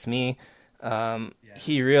frustrates me.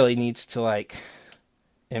 He really needs to like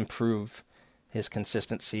improve his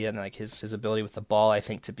consistency and like his ability with the ball. I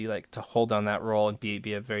think to be like to hold on that role and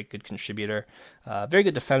be a very good contributor. Very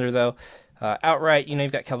good defender though. Outright,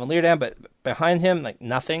 you've got Kelvin Leerdam, but behind him, like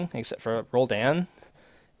nothing except for Roldan.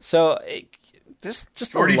 So there's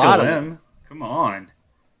just Jordi a lot Delem Come on.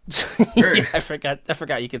 Yeah, I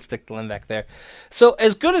forgot you could stick Glenn back there. So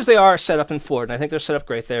as good as they are set up in forward, and I think they're set up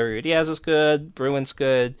great there. Diaz is good. Bruin's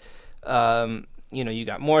good. You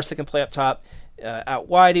got Morris that can play up top. Out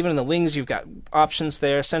wide, even in the wings, you've got options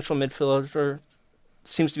there. Central midfielder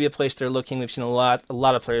seems to be a place they're looking. We've seen a lot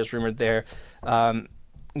of players rumored there. But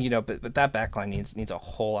that backline needs a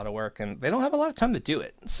whole lot of work, and they don't have a lot of time to do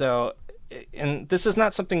it. So, and this is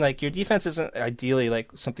not something like your defense isn't ideally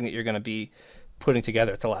like something that you're going to be putting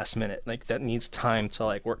together at the last minute. Like that needs time to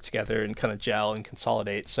like work together and kind of gel and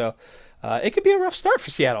consolidate. So, it could be a rough start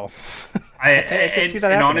for Seattle. I could see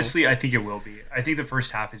that happening. Honestly, I think it will be. I think the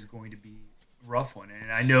first half is going to be a rough one, and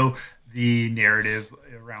I know the narrative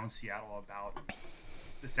around Seattle about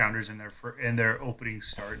the Sounders in their opening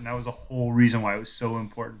start, and that was the whole reason why it was so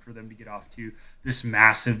important for them to get off to this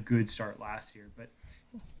massive good start last year. But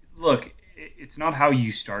look, it's not how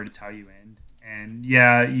you start, it's how you end. And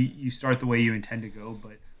yeah, you start the way you intend to go,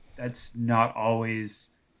 but that's not always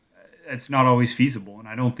feasible. And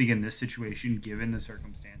I don't think in this situation, given the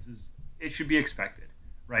circumstances, it should be expected,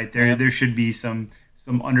 right? There should be some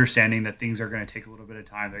understanding that things are going to take a little bit of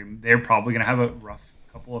time. They're probably going to have a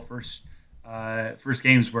rough couple of first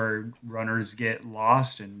games where runners get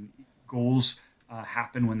lost and goals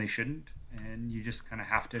happen when they shouldn't, and you just kind of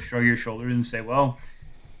have to shrug your shoulders and say, well,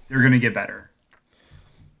 they're going to get better.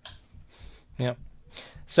 Yeah.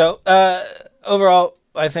 So overall,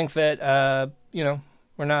 I think that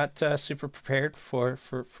we're not super prepared for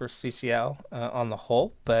CCL on the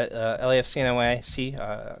whole, but LAFC and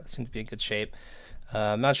NYC seem to be in good shape.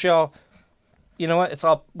 Montreal, you know what? It's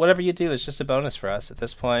all, whatever you do is just a bonus for us at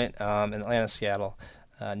this point. And Atlanta, Seattle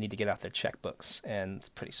need to get out their checkbooks, and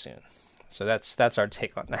pretty soon. So that's our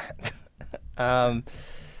take on that.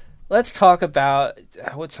 Let's talk about,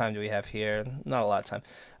 what time do we have here? Not a lot of time.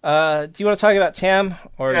 Do you want to talk about TAM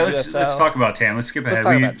or USL? Let's talk about TAM. Let's skip ahead. Let's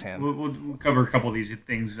talk about TAM. We'll cover a couple of these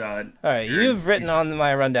things. All right, you've written on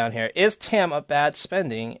my rundown here. Is TAM a bad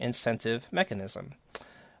spending incentive mechanism?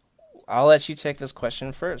 I'll let you take this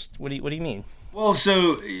question first. What do you mean? Well,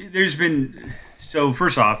 so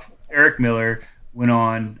first off, Eric Miller went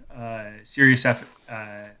on Sirius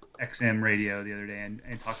XM radio the other day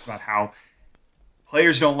and talked about how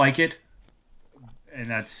players don't like it, and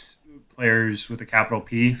that's players with a capital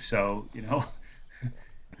P. So,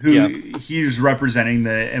 he's representing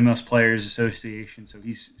the MLS Players Association. So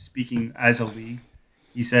he's speaking as a league.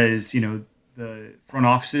 He says, the front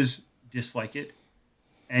offices dislike it,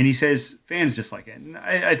 and he says fans dislike it. And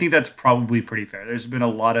I think that's probably pretty fair. There's been a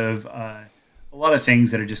lot of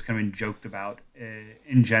things that are just kind of been joked about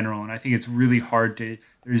in general, and I think it's really hard to.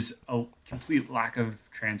 There's a complete lack of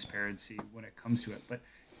transparency when it comes to it, but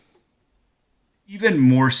even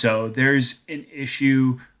more so, there's an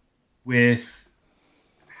issue with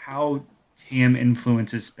how TAM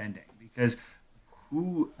influences spending, because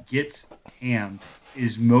who gets TAM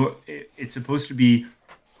is it's supposed to be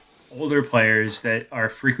older players that are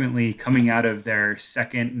frequently coming out of their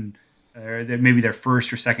second or maybe their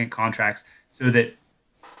first or second contracts, so that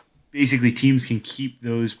basically teams can keep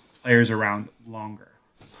those players around longer.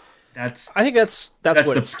 I think that's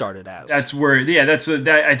what it started as. That's where,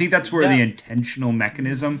 I think that's where the intentional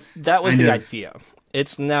mechanism. That was the idea.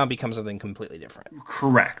 It's now become something completely different.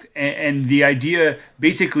 Correct. And the idea,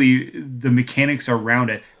 basically, the mechanics around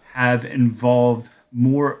it have involved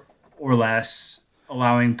more or less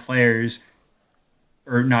allowing players,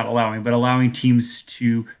 or not allowing, but allowing teams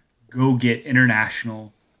to go get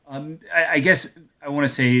international. I guess I want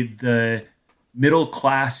to say the middle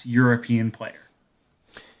class European player.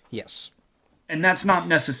 Yes. And that's not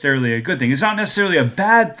necessarily a good thing. It's not necessarily a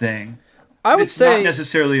bad thing. I would say... It's not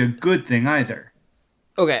necessarily a good thing either.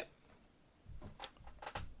 Okay.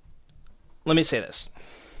 Let me say this.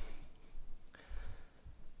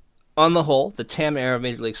 On the whole, the TAM era of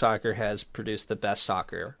Major League Soccer has produced the best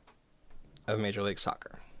soccer of Major League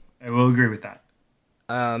Soccer. I will agree with that.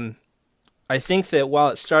 I think that while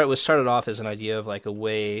it started off as an idea of like a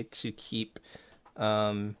way to keep...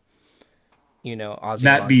 Ozzy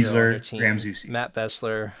Matt Bonzo, Graham Zusi. Matt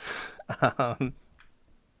Bessler,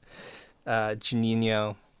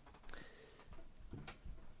 Juninho.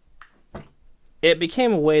 It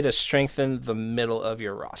became a way to strengthen the middle of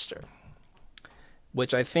your roster,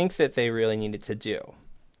 which I think that they really needed to do.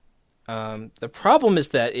 The problem is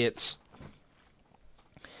that it's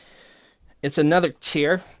another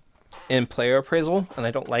tier in player appraisal, and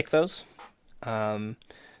I don't like those,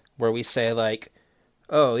 where we say like,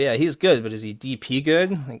 oh, yeah, he's good, but is he DP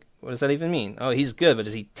good? Like, what does that even mean? Oh, he's good, but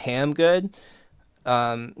is he TAM good?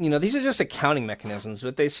 These are just accounting mechanisms,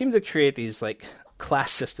 but they seem to create these, like,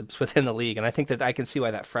 class systems within the league, and I think that I can see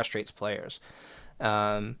why that frustrates players.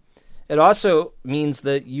 It also means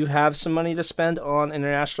that you have some money to spend on an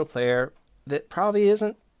international player that probably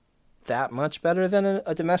isn't that much better than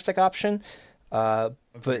a domestic option,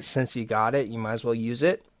 but since you got it, you might as well use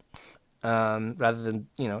it rather than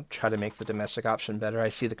try to make the domestic option better. I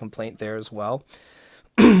see the complaint there as well.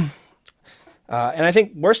 And I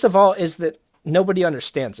think worst of all is that nobody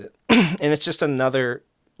understands it. And it's just another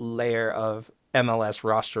layer of MLS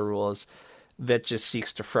roster rules that just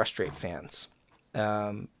seeks to frustrate fans.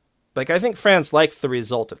 I think fans like the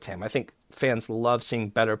result of TAM. I think fans love seeing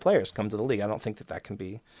better players come to the league. I don't think that can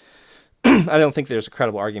be... I don't think there's a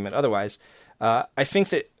credible argument otherwise. I think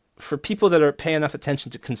that for people that are paying enough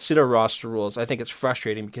attention to consider roster rules, I think it's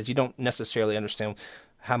frustrating because you don't necessarily understand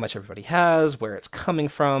how much everybody has, where it's coming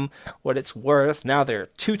from, what it's worth. Now there are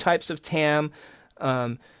two types of TAM.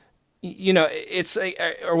 It's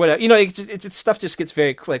or whatever. Stuff just gets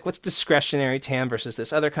very quick. What's discretionary TAM versus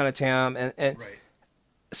this other kind of TAM? And right.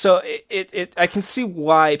 So I can see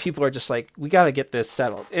why people are just like, we got to get this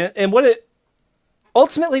settled. And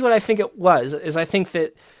ultimately what I think it was is I think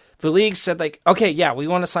that the league said like, okay, yeah, we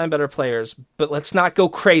want to sign better players, but let's not go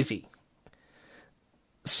crazy.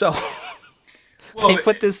 So. Well, they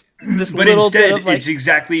put this but little instead, bit of like...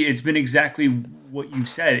 it's been exactly what you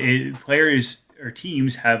said. Players or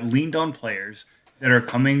teams have leaned on players that are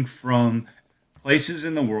coming from places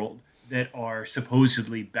in the world that are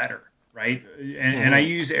supposedly better, right? And I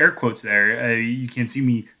use air quotes there. You can't see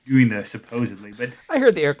me doing the supposedly, but I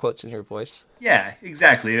heard the air quotes in your voice. Yeah,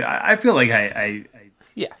 exactly. I feel like I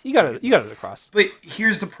yeah, you got it across. But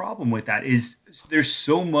here's the problem with that is there's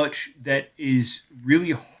so much that is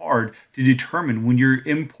really hard to determine when you're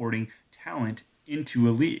importing talent into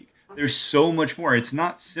a league. There's so much more. It's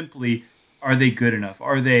not simply, are they good enough?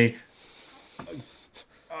 Are they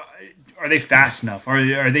fast enough?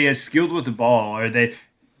 Are they as skilled with the ball? Are they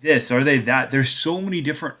this? Are they that? There's so many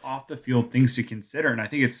different off the field things to consider, and I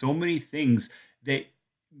think it's so many things that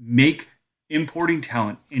make importing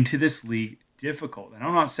talent into this league difficult. And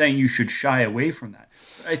I'm not saying you should shy away from that.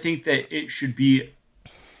 But I think that it should be,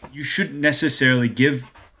 you shouldn't necessarily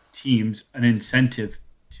give teams an incentive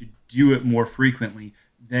to do it more frequently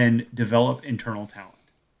than develop internal talent.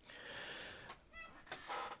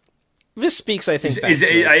 This speaks, I think, back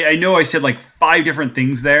to I know I said like 5 different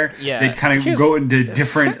things there that kind of go into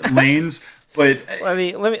different lanes, but let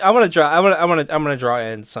me. I want to draw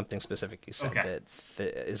in something specific you said that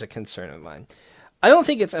is a concern of mine. I don't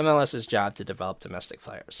think it's MLS's job to develop domestic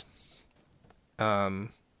players.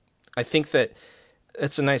 I think that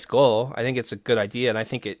it's a nice goal. I think it's a good idea, and I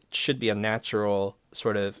think it should be a natural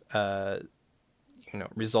sort of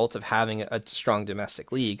result of having a strong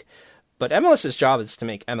domestic league. But MLS's job is to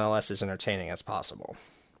make MLS as entertaining as possible.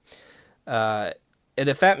 And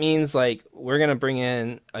if that means like we're gonna bring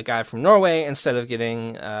in a guy from Norway instead of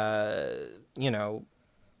getting I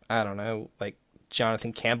don't know, like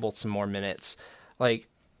Jonathan Campbell some more minutes. Like,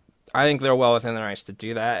 I think they're well within their rights to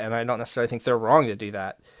do that, and I don't necessarily think they're wrong to do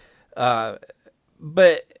that.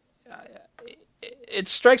 But it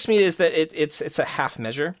strikes me as that it's a half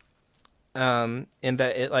measure, in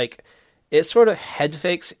that it sort of head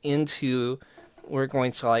fakes into we're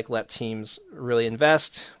going to like let teams really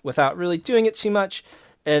invest without really doing it too much,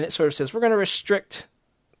 and it sort of says we're going to restrict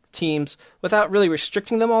teams without really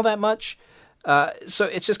restricting them all that much. So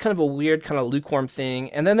it's just kind of a weird, kind of lukewarm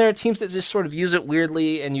thing. And then there are teams that just sort of use it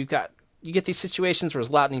weirdly, and you get these situations where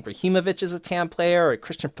Zlatan Ibrahimovic is a TAM player or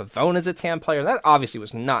Christian Pavone is a TAM player. That obviously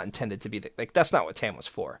was not intended to be that's not what TAM was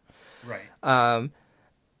for. Right.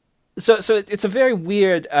 So it's a very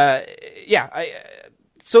weird.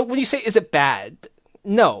 So when you say is it bad?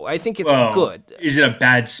 No, I think it's good. Is it a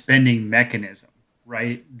bad spending mechanism?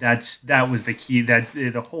 Right. That was the key. That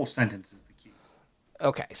the whole sentence is.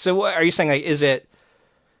 Okay, so are you saying like is it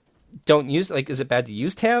is it bad to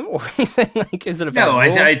use TAM, or like is it a bad rule?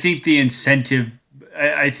 I think the incentive.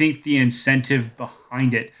 I think the incentive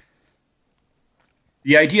behind it.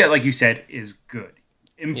 The idea, like you said, is good.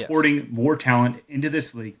 Importing more talent into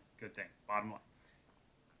this league, good thing. Bottom line.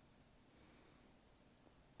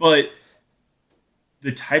 But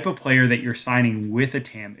the type of player that you're signing with a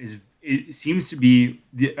TAM it seems to be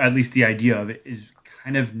at least the idea of it is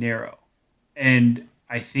kind of narrow. And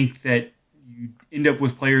I think that you end up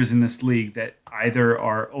with players in this league that either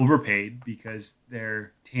are overpaid because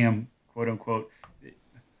they're TAM, quote unquote.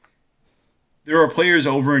 There are players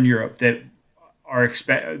over in Europe that are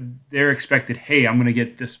they're expected, hey, I'm going to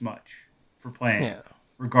get this much for playing,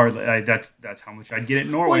 regardless. That's how much I'd get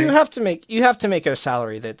in Norway. Well, you have to make a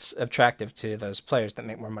salary that's attractive to those players that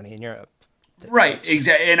make more money in Europe. Right,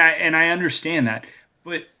 exactly, and I understand that,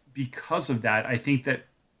 but because of that, I think that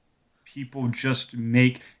people just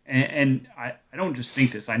make, and I don't just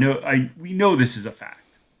think this. We know this is a fact.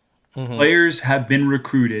 Mm-hmm. Players have been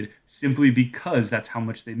recruited simply because that's how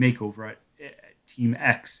much they make over at Team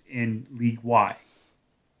X in League Y.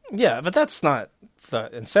 Yeah, but that's not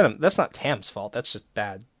the incentive. That's not TAM's fault. That's just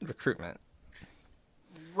bad recruitment.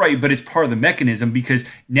 Right, but it's part of the mechanism because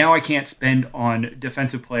now I can't spend on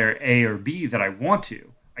defensive player A or B that I want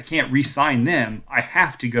to. I can't re-sign them. I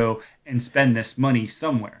have to go and spend this money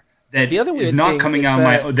somewhere. That is not coming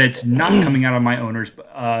out of that's not coming out of my owner's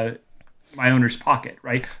pocket,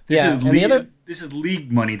 right? This is league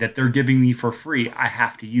money that they're giving me for free. I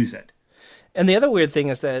have to use it. And the other weird thing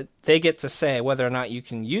is that they get to say whether or not you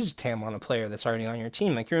can use TAM on a player that's already on your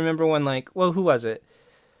team. Like, you remember when, who was it?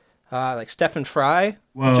 Like Stephen Fry,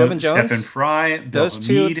 Jovan Jones? Stephen Fry, those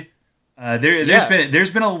two.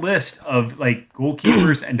 There's been a list of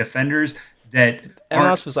goalkeepers and defenders that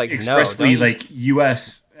MLS was expressly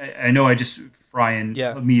U.S. I know Fry and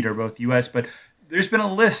Hamid are both U.S., but there's been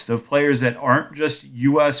a list of players that aren't just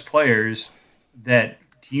U.S. players that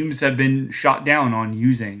teams have been shot down on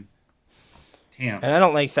using TAM. And I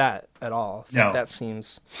don't like that at all. No, that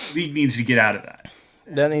seems league needs to get out of that.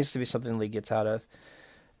 That needs to be something the league gets out of.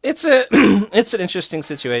 It's an interesting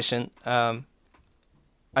situation.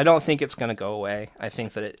 I don't think it's going to go away. I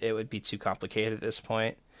think that it would be too complicated at this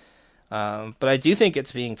point. But I do think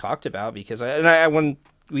it's being talked about because when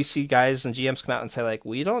we see guys and GMs come out and say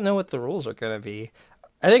we don't know what the rules are going to be,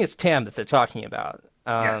 I think it's TAM that they're talking about.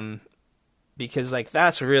 Because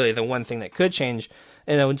that's really the one thing that could change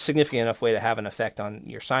in a significant enough way to have an effect on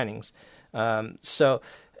your signings. So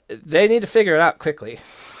they need to figure it out quickly.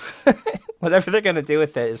 Whatever they're going to do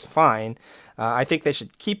with it is fine. I think they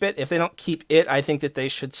should keep it. If they don't keep it, I think that they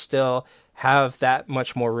should still have that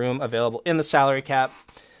much more room available in the salary cap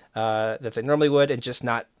that they normally would and just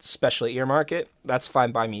not specially earmark it. That's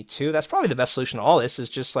fine by me too. That's probably the best solution to all this is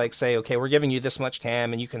just say, okay, we're giving you this much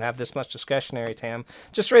TAM and you can have this much discretionary TAM.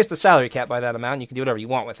 Just raise the salary cap by that amount and you can do whatever you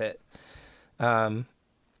want with it. That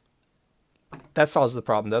solves the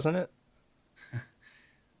problem, doesn't it?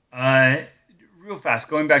 Real fast,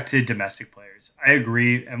 going back to domestic players, I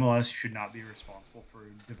agree MLS should not be responsible for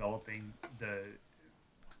developing the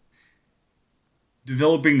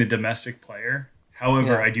domestic player.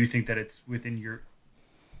 However, I do think that it's within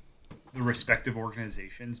the respective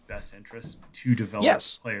organization's best interest to develop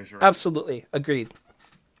players. Around. Absolutely. Agreed.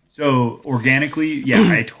 So organically,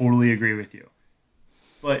 I totally agree with you.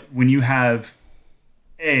 But when you have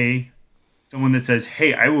someone that says,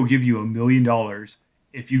 hey, I will give you $1 million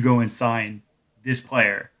if you go and sign this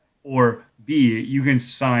player, or B, you can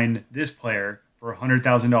sign this player for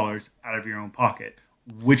 $100,000 out of your own pocket.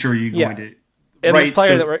 Which are you going to? And the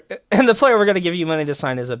player we're going to give you money to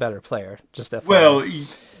sign is a better player. Just FYI. Well,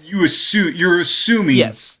 you're assuming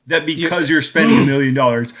that because you're spending $1 million,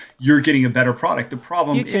 you're getting a better product. The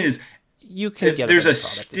problem is there's a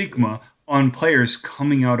stigma on players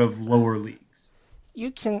coming out of lower leagues.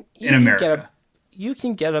 In America. You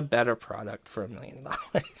can get a better product for $1 million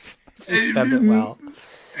if you spend it well.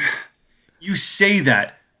 You say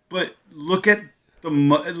that, but look at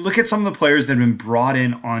some of the players that have been brought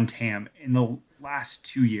in on TAM in the last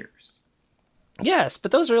 2 years. Yes,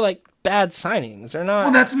 but those are bad signings. They're not.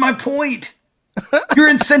 Well, that's my point. You're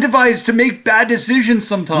incentivized to make bad decisions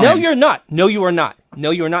sometimes. No, you're not. No, you are not. No,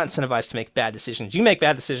 you are not incentivized to make bad decisions. You make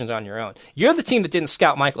bad decisions on your own. You're the team that didn't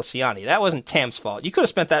scout Michael Ciani. That wasn't TAM's fault. You could have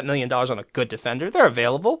spent that $1 million on a good defender. They're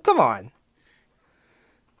available. Come on.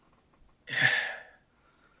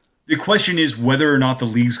 The question is whether or not the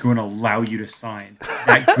league's going to allow you to sign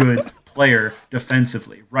that good player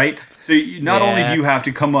defensively, right? So not only do you have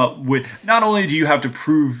to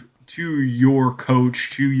prove to your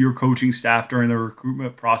coach, to your coaching staff during the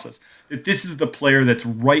recruitment process, that this is the player that's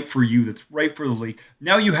right for you, that's right for the league.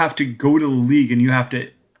 Now you have to go to the league and you have to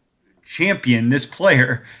champion this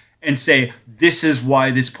player and say, this is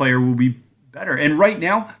why this player will be better. And right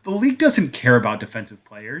now, the league doesn't care about defensive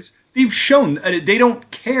players. They've shown they don't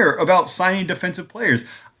care about signing defensive players.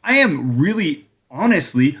 I am really,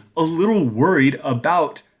 honestly, a little worried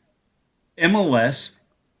about MLS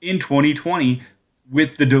in 2020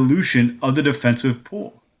 with the dilution of the defensive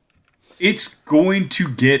pool. It's going to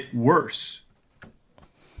get worse.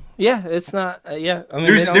 Yeah, it's not. I mean,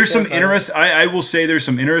 there's some interest. I will say there's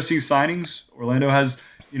some interesting signings. Orlando has,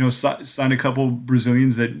 signed a couple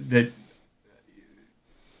Brazilians that.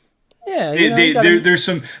 Yeah, there's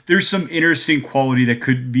some interesting quality that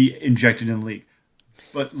could be injected in the league,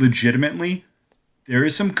 but legitimately, there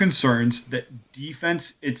is some concerns that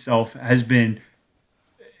defense itself has been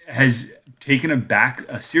has taken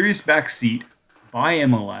a serious back seat by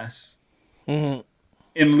MLS in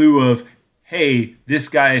lieu of, hey, this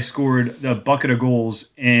guy scored the bucket of goals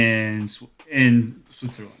in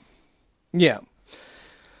Switzerland. Yeah.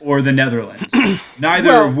 Or the Netherlands.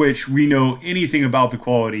 Neither of which we know anything about the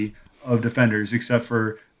quality of defenders except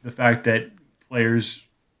for the fact that players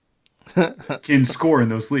can score in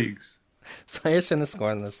those leagues. Players can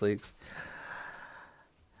score in those leagues.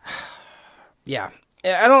 Yeah.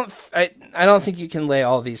 I don't think you can lay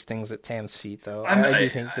all these things at Tam's feet, though. I do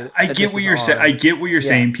think that I get what you're saying. I get what you're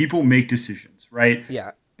saying. People make decisions, right?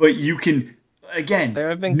 Yeah. But you can, again, there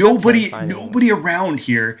have been nobody around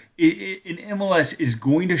here in MLS is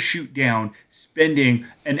going to shoot down spending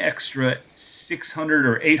an extra $600,000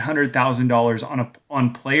 or $800,000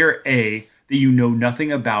 on player A that you know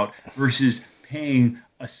nothing about versus paying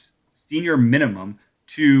a senior minimum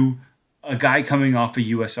to a guy coming off a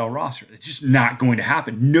USL roster. It's just not going to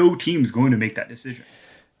happen. No team's going to make that decision.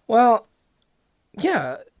 Well,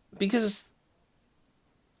 yeah, because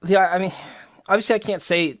obviously I can't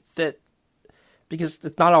say that because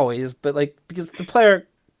it's not always, but because the player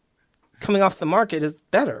coming off the market is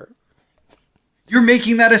better. You're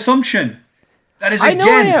making that assumption. That is, I know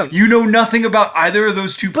I am. You know nothing about either of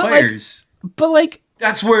those two players.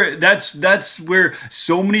 That's where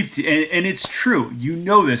so many, and it's true. You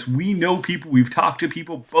know this. We know people. We've talked to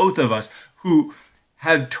people, both of us, who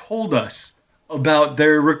have told us about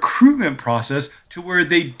their recruitment process to where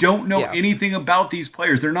they don't know anything about these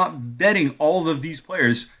players. They're not vetting all of these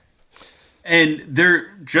players. And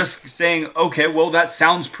they're just saying, okay, well, that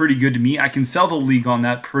sounds pretty good to me. I can sell the league on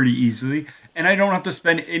that pretty easily. And I don't have to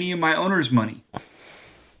spend any of my owner's money.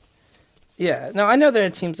 Yeah. No, I know there are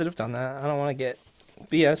teams that have done that. I don't want to get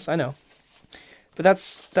BS. I know. But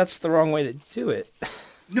that's the wrong way to do it.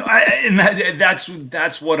 No,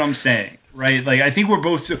 that's what I'm saying, right? Like, I think we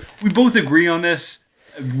both agree on this.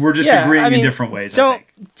 We're just agreeing in different ways. Don't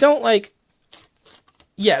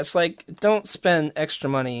spend extra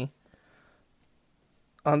money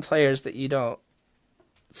on players that you don't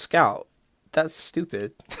scout. That's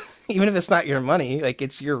stupid. Even if it's not your money,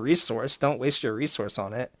 it's your resource. Don't waste your resource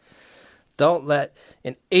on it. Don't let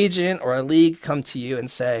an agent or a league come to you and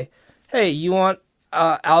say, hey, you want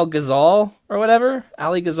Al Ghazal or whatever?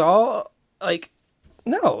 Ali Ghazal?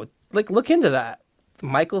 No. Look into that.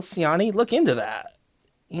 Michael Ciani, look into that.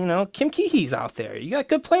 Kim Kehee's out there. You got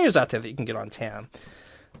good players out there that you can get on TAM.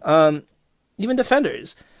 Even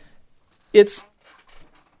defenders. It's...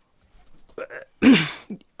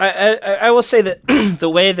 I will say that the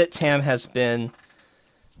way that TAM has been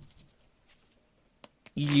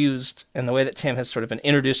used and the way that TAM has sort of been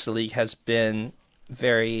introduced to the league has been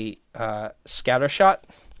very scattershot.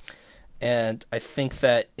 And I think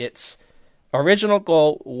that its original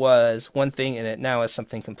goal was one thing and it now is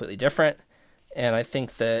something completely different. And I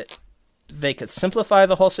think that they could simplify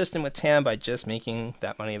the whole system with TAM by just making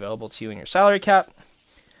that money available to you in your salary cap.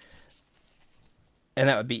 And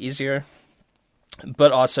that would be easier.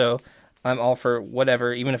 But also, I'm all for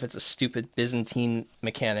whatever, even if it's a stupid Byzantine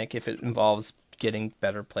mechanic, if it involves getting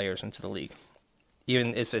better players into the league.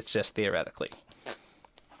 Even if it's just theoretically.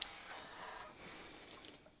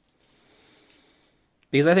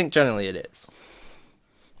 Because I think generally it is.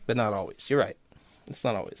 But not always. You're right. It's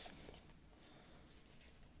not always.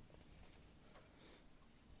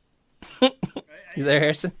 You there,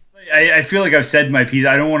 Harrison? I feel like I've said my piece.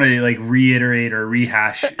 I don't want to reiterate or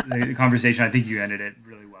rehash the conversation. I think you ended it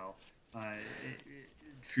really well.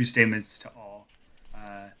 True statements to all.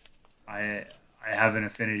 I have an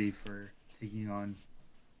affinity for taking on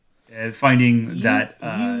finding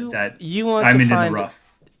that you want diamond to in find the rough.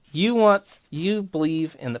 You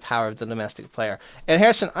believe in the power of the domestic player. And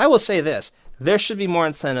Harrison, I will say this: there should be more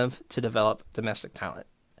incentive to develop domestic talent.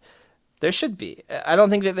 There should be. I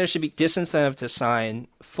don't think that there should be disincentive to sign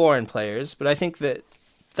foreign players, but I think that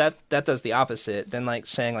does the opposite than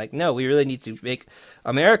saying no, we really need to make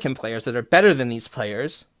American players that are better than these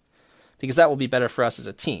players because that will be better for us as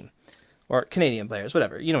a team. Or Canadian players,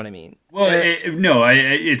 whatever. You know what I mean? Well,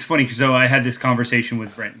 it's funny because I had this conversation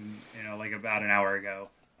with Brenton, about an hour ago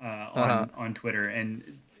on Twitter, and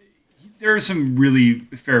there are some really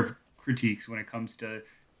fair critiques when it comes to,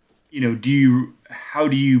 how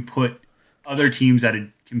do you put other teams at a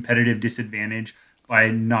competitive disadvantage by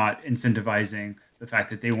not incentivizing the fact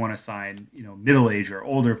that they want to sign, middle-aged or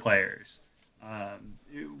older players?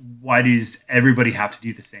 Why does everybody have to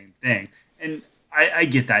do the same thing? And I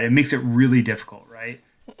get that. It makes it really difficult, right?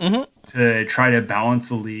 Mm-hmm. To try to balance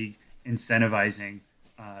the league, incentivizing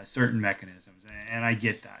certain mechanisms. And I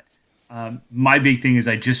get that. My big thing is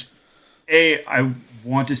I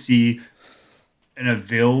want to see an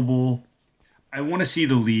available. I want to see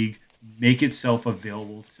the league make itself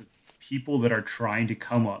available to people that are trying to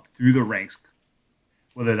come up through the ranks,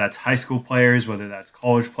 whether that's high school players, whether that's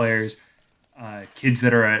college players, kids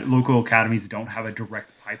that are at local academies that don't have a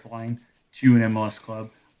direct pipeline to an MLS club.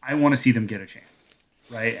 I want to see them get a chance,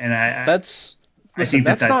 right? And that's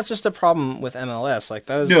not just a problem with MLS. Like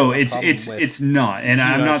that is it's not. And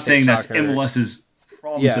I'm not saying that's MLS's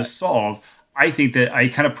problem to solve. I think that I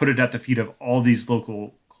kind of put it at the feet of all these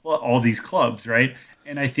all these clubs, right?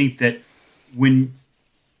 And I think that when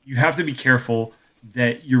you have to be careful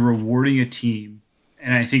that you're rewarding a team,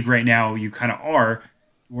 and I think right now you kind of are.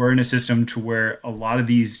 We're in a system to where a lot of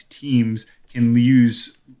these teams can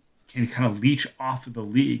kind of leech off of the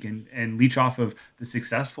league and leech off of the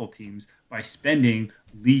successful teams by spending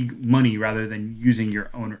league money rather than using your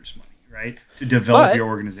owner's money, right? To develop your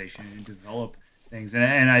organization and develop things.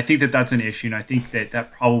 And I think that that's an issue, and I think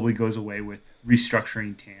that probably goes away with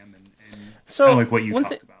restructuring TAM and so kind of like what you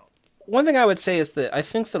talked about. One thing I would say is that I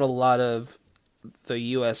think that a lot of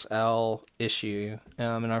the USL issue,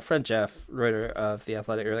 and our friend Jeff Reuter of The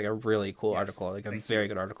Athletic wrote like a really cool article, like a very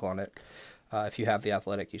good article on it. If you have The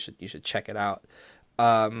Athletic, you should check it out.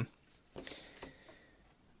 I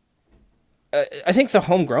think the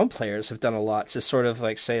homegrown players have done a lot to sort of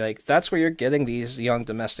like say like that's where you're getting these young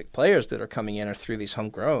domestic players that are coming in or through these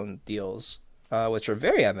homegrown deals, which are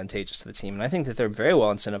very advantageous to the team. And I think that they're very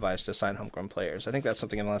well incentivized to sign homegrown players. I think that's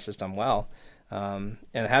something MLS has done well. And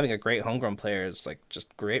having a great homegrown player is like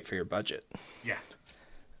just great for your budget. Yeah.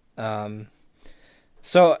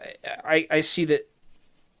 So I see that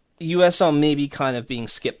USL may be kind of being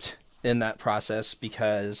skipped in that process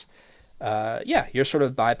because, you're sort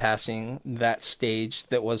of bypassing that stage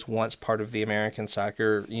that was once part of the American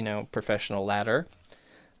soccer, professional ladder.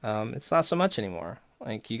 It's not so much anymore.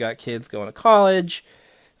 Like you got kids going to college,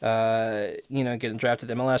 getting drafted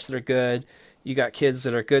to MLS that are good. You got kids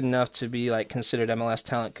that are good enough to be like considered MLS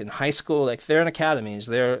talent in high school. Like they're in academies.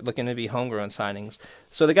 They're looking to be homegrown signings.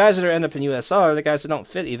 So the guys that end up in USL are the guys that don't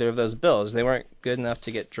fit either of those bills. They weren't good enough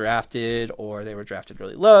to get drafted, or they were drafted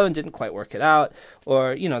really low and didn't quite work it out,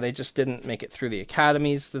 or, they just didn't make it through the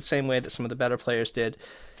academies the same way that some of the better players did.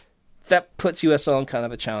 That puts USL in kind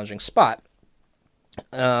of a challenging spot.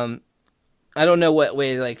 I don't know what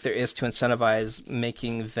way like there is to incentivize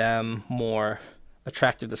making them more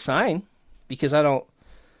attractive to sign, because I don't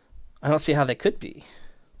see how they could be.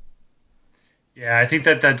 Yeah, I think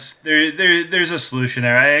that's there's a solution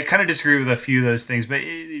there. I kind of disagree with a few of those things, but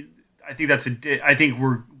I think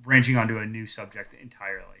we're branching onto a new subject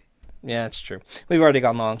entirely. Yeah, it's true. We've already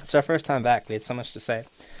gone long. It's our first time back. We had so much to say.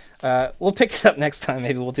 We'll pick it up next time.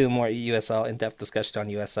 Maybe we'll do a more USL in-depth discussion on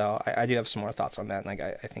USL. I do have some more thoughts on that, and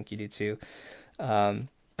I think you do too.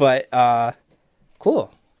 But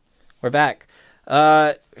cool. We're back.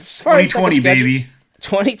 As far 2020, as baby.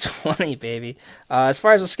 2020, baby. As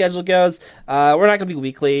far as the schedule goes, we're not going to be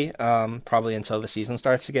weekly, probably until the season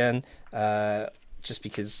starts again, just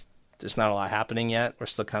because there's not a lot happening yet. We're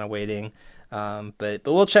still kind of waiting. But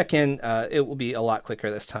we'll check in. It will be a lot quicker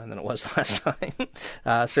this time than it was last time.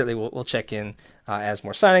 Certainly we'll check in as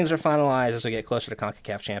more signings are finalized, as we get closer to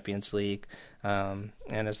CONCACAF Champions League, and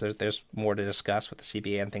as there's more to discuss with the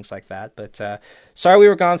CBA and things like that. But sorry we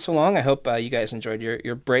were gone so long. I hope you guys enjoyed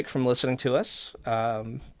your break from listening to us.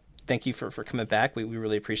 Thank you for coming back. We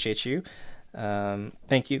really appreciate you.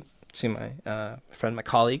 Thank you to my friend, my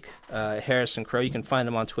colleague, Harrison Crow. You can find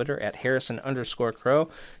him on Twitter at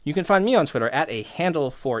Harrison_Crow. You can find me on Twitter at a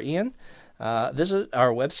handle for Ian. Visit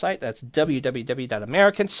our website. That's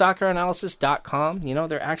www.americansocceranalysis.com.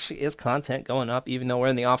 There actually is content going up, even though we're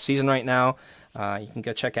in the off season right now. You can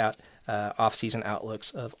go check out off-season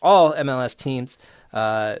outlooks of all MLS teams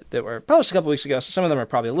that were published a couple weeks ago. So some of them are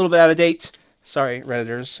probably a little bit out of date. Sorry,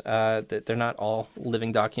 Redditors, that they're not all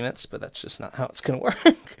living documents, but that's just not how it's going to work.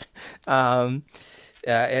 And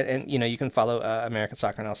you can follow American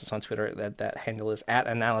Soccer Analysis on Twitter. That handle is at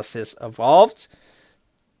AnalysisEvolved.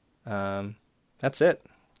 That's it.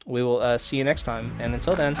 We will see you next time. And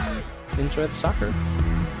until then, enjoy the soccer.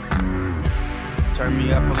 Turn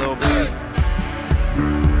me up a little bit.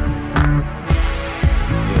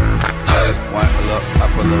 Yeah.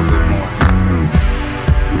 Up a little bit more.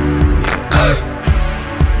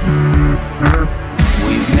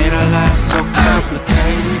 We've made our lives so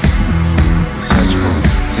complicated. We search for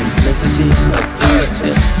simplicity of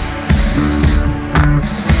fingertips.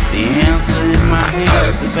 The answer in my head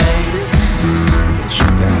is debated, but you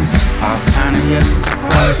got all kind of yes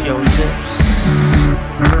across your lips,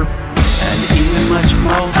 and even much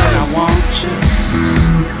more than I want you.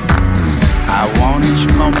 I want each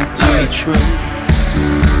moment to be true.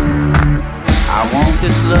 I want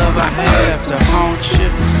this love I have to haunt you.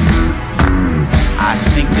 I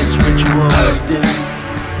think this ritual will do.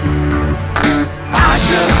 I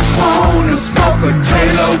just wanna smoke a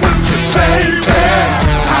Taylor with you, baby.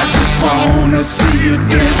 I just wanna see you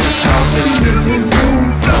dance across the living room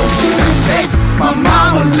floor to the taste my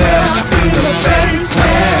mama left in the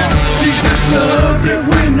basement. She just loved it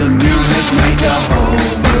when the music made the whole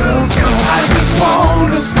world go. I just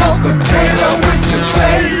wanna smoke a Taylor with you,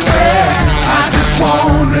 baby. I just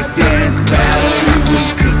wanna dance better, you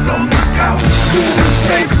and kiss on the couch to the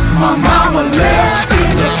taste my mama left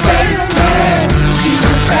in the basement. She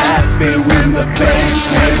was happy when the bass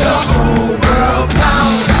made the whole world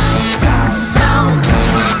bounce.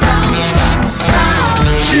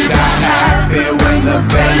 She got happy when the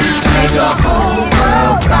bass made the whole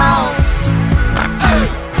world bounce.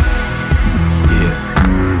 Yeah.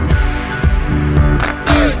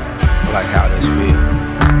 I like how this feels.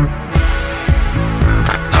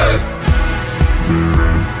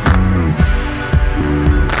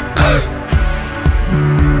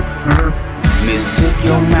 Mistook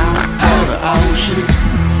your mouth for the ocean.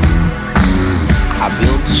 I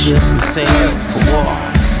built a ship and sailed for war.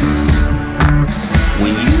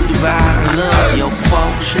 When you divide love, your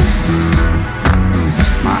quotient,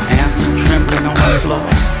 my hands are trembling on the floor.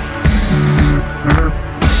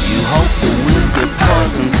 You hope the whiskey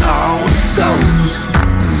poisons all the ghosts.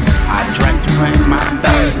 I drank to bring my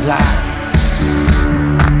back to life.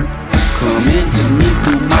 Come into me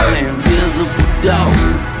through my invisible door.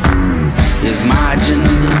 Is my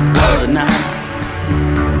agenda for the night.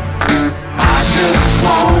 I just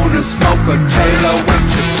wanna smoke a Taylor with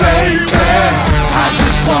you, baby. I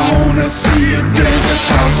just wanna see you dance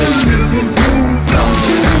across the living room floor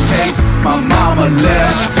to the taste my mama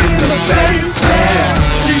left in the basement.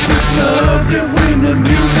 She just loved it when the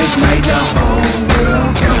music made the whole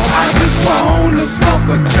world go. I just wanna smoke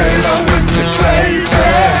a Taylor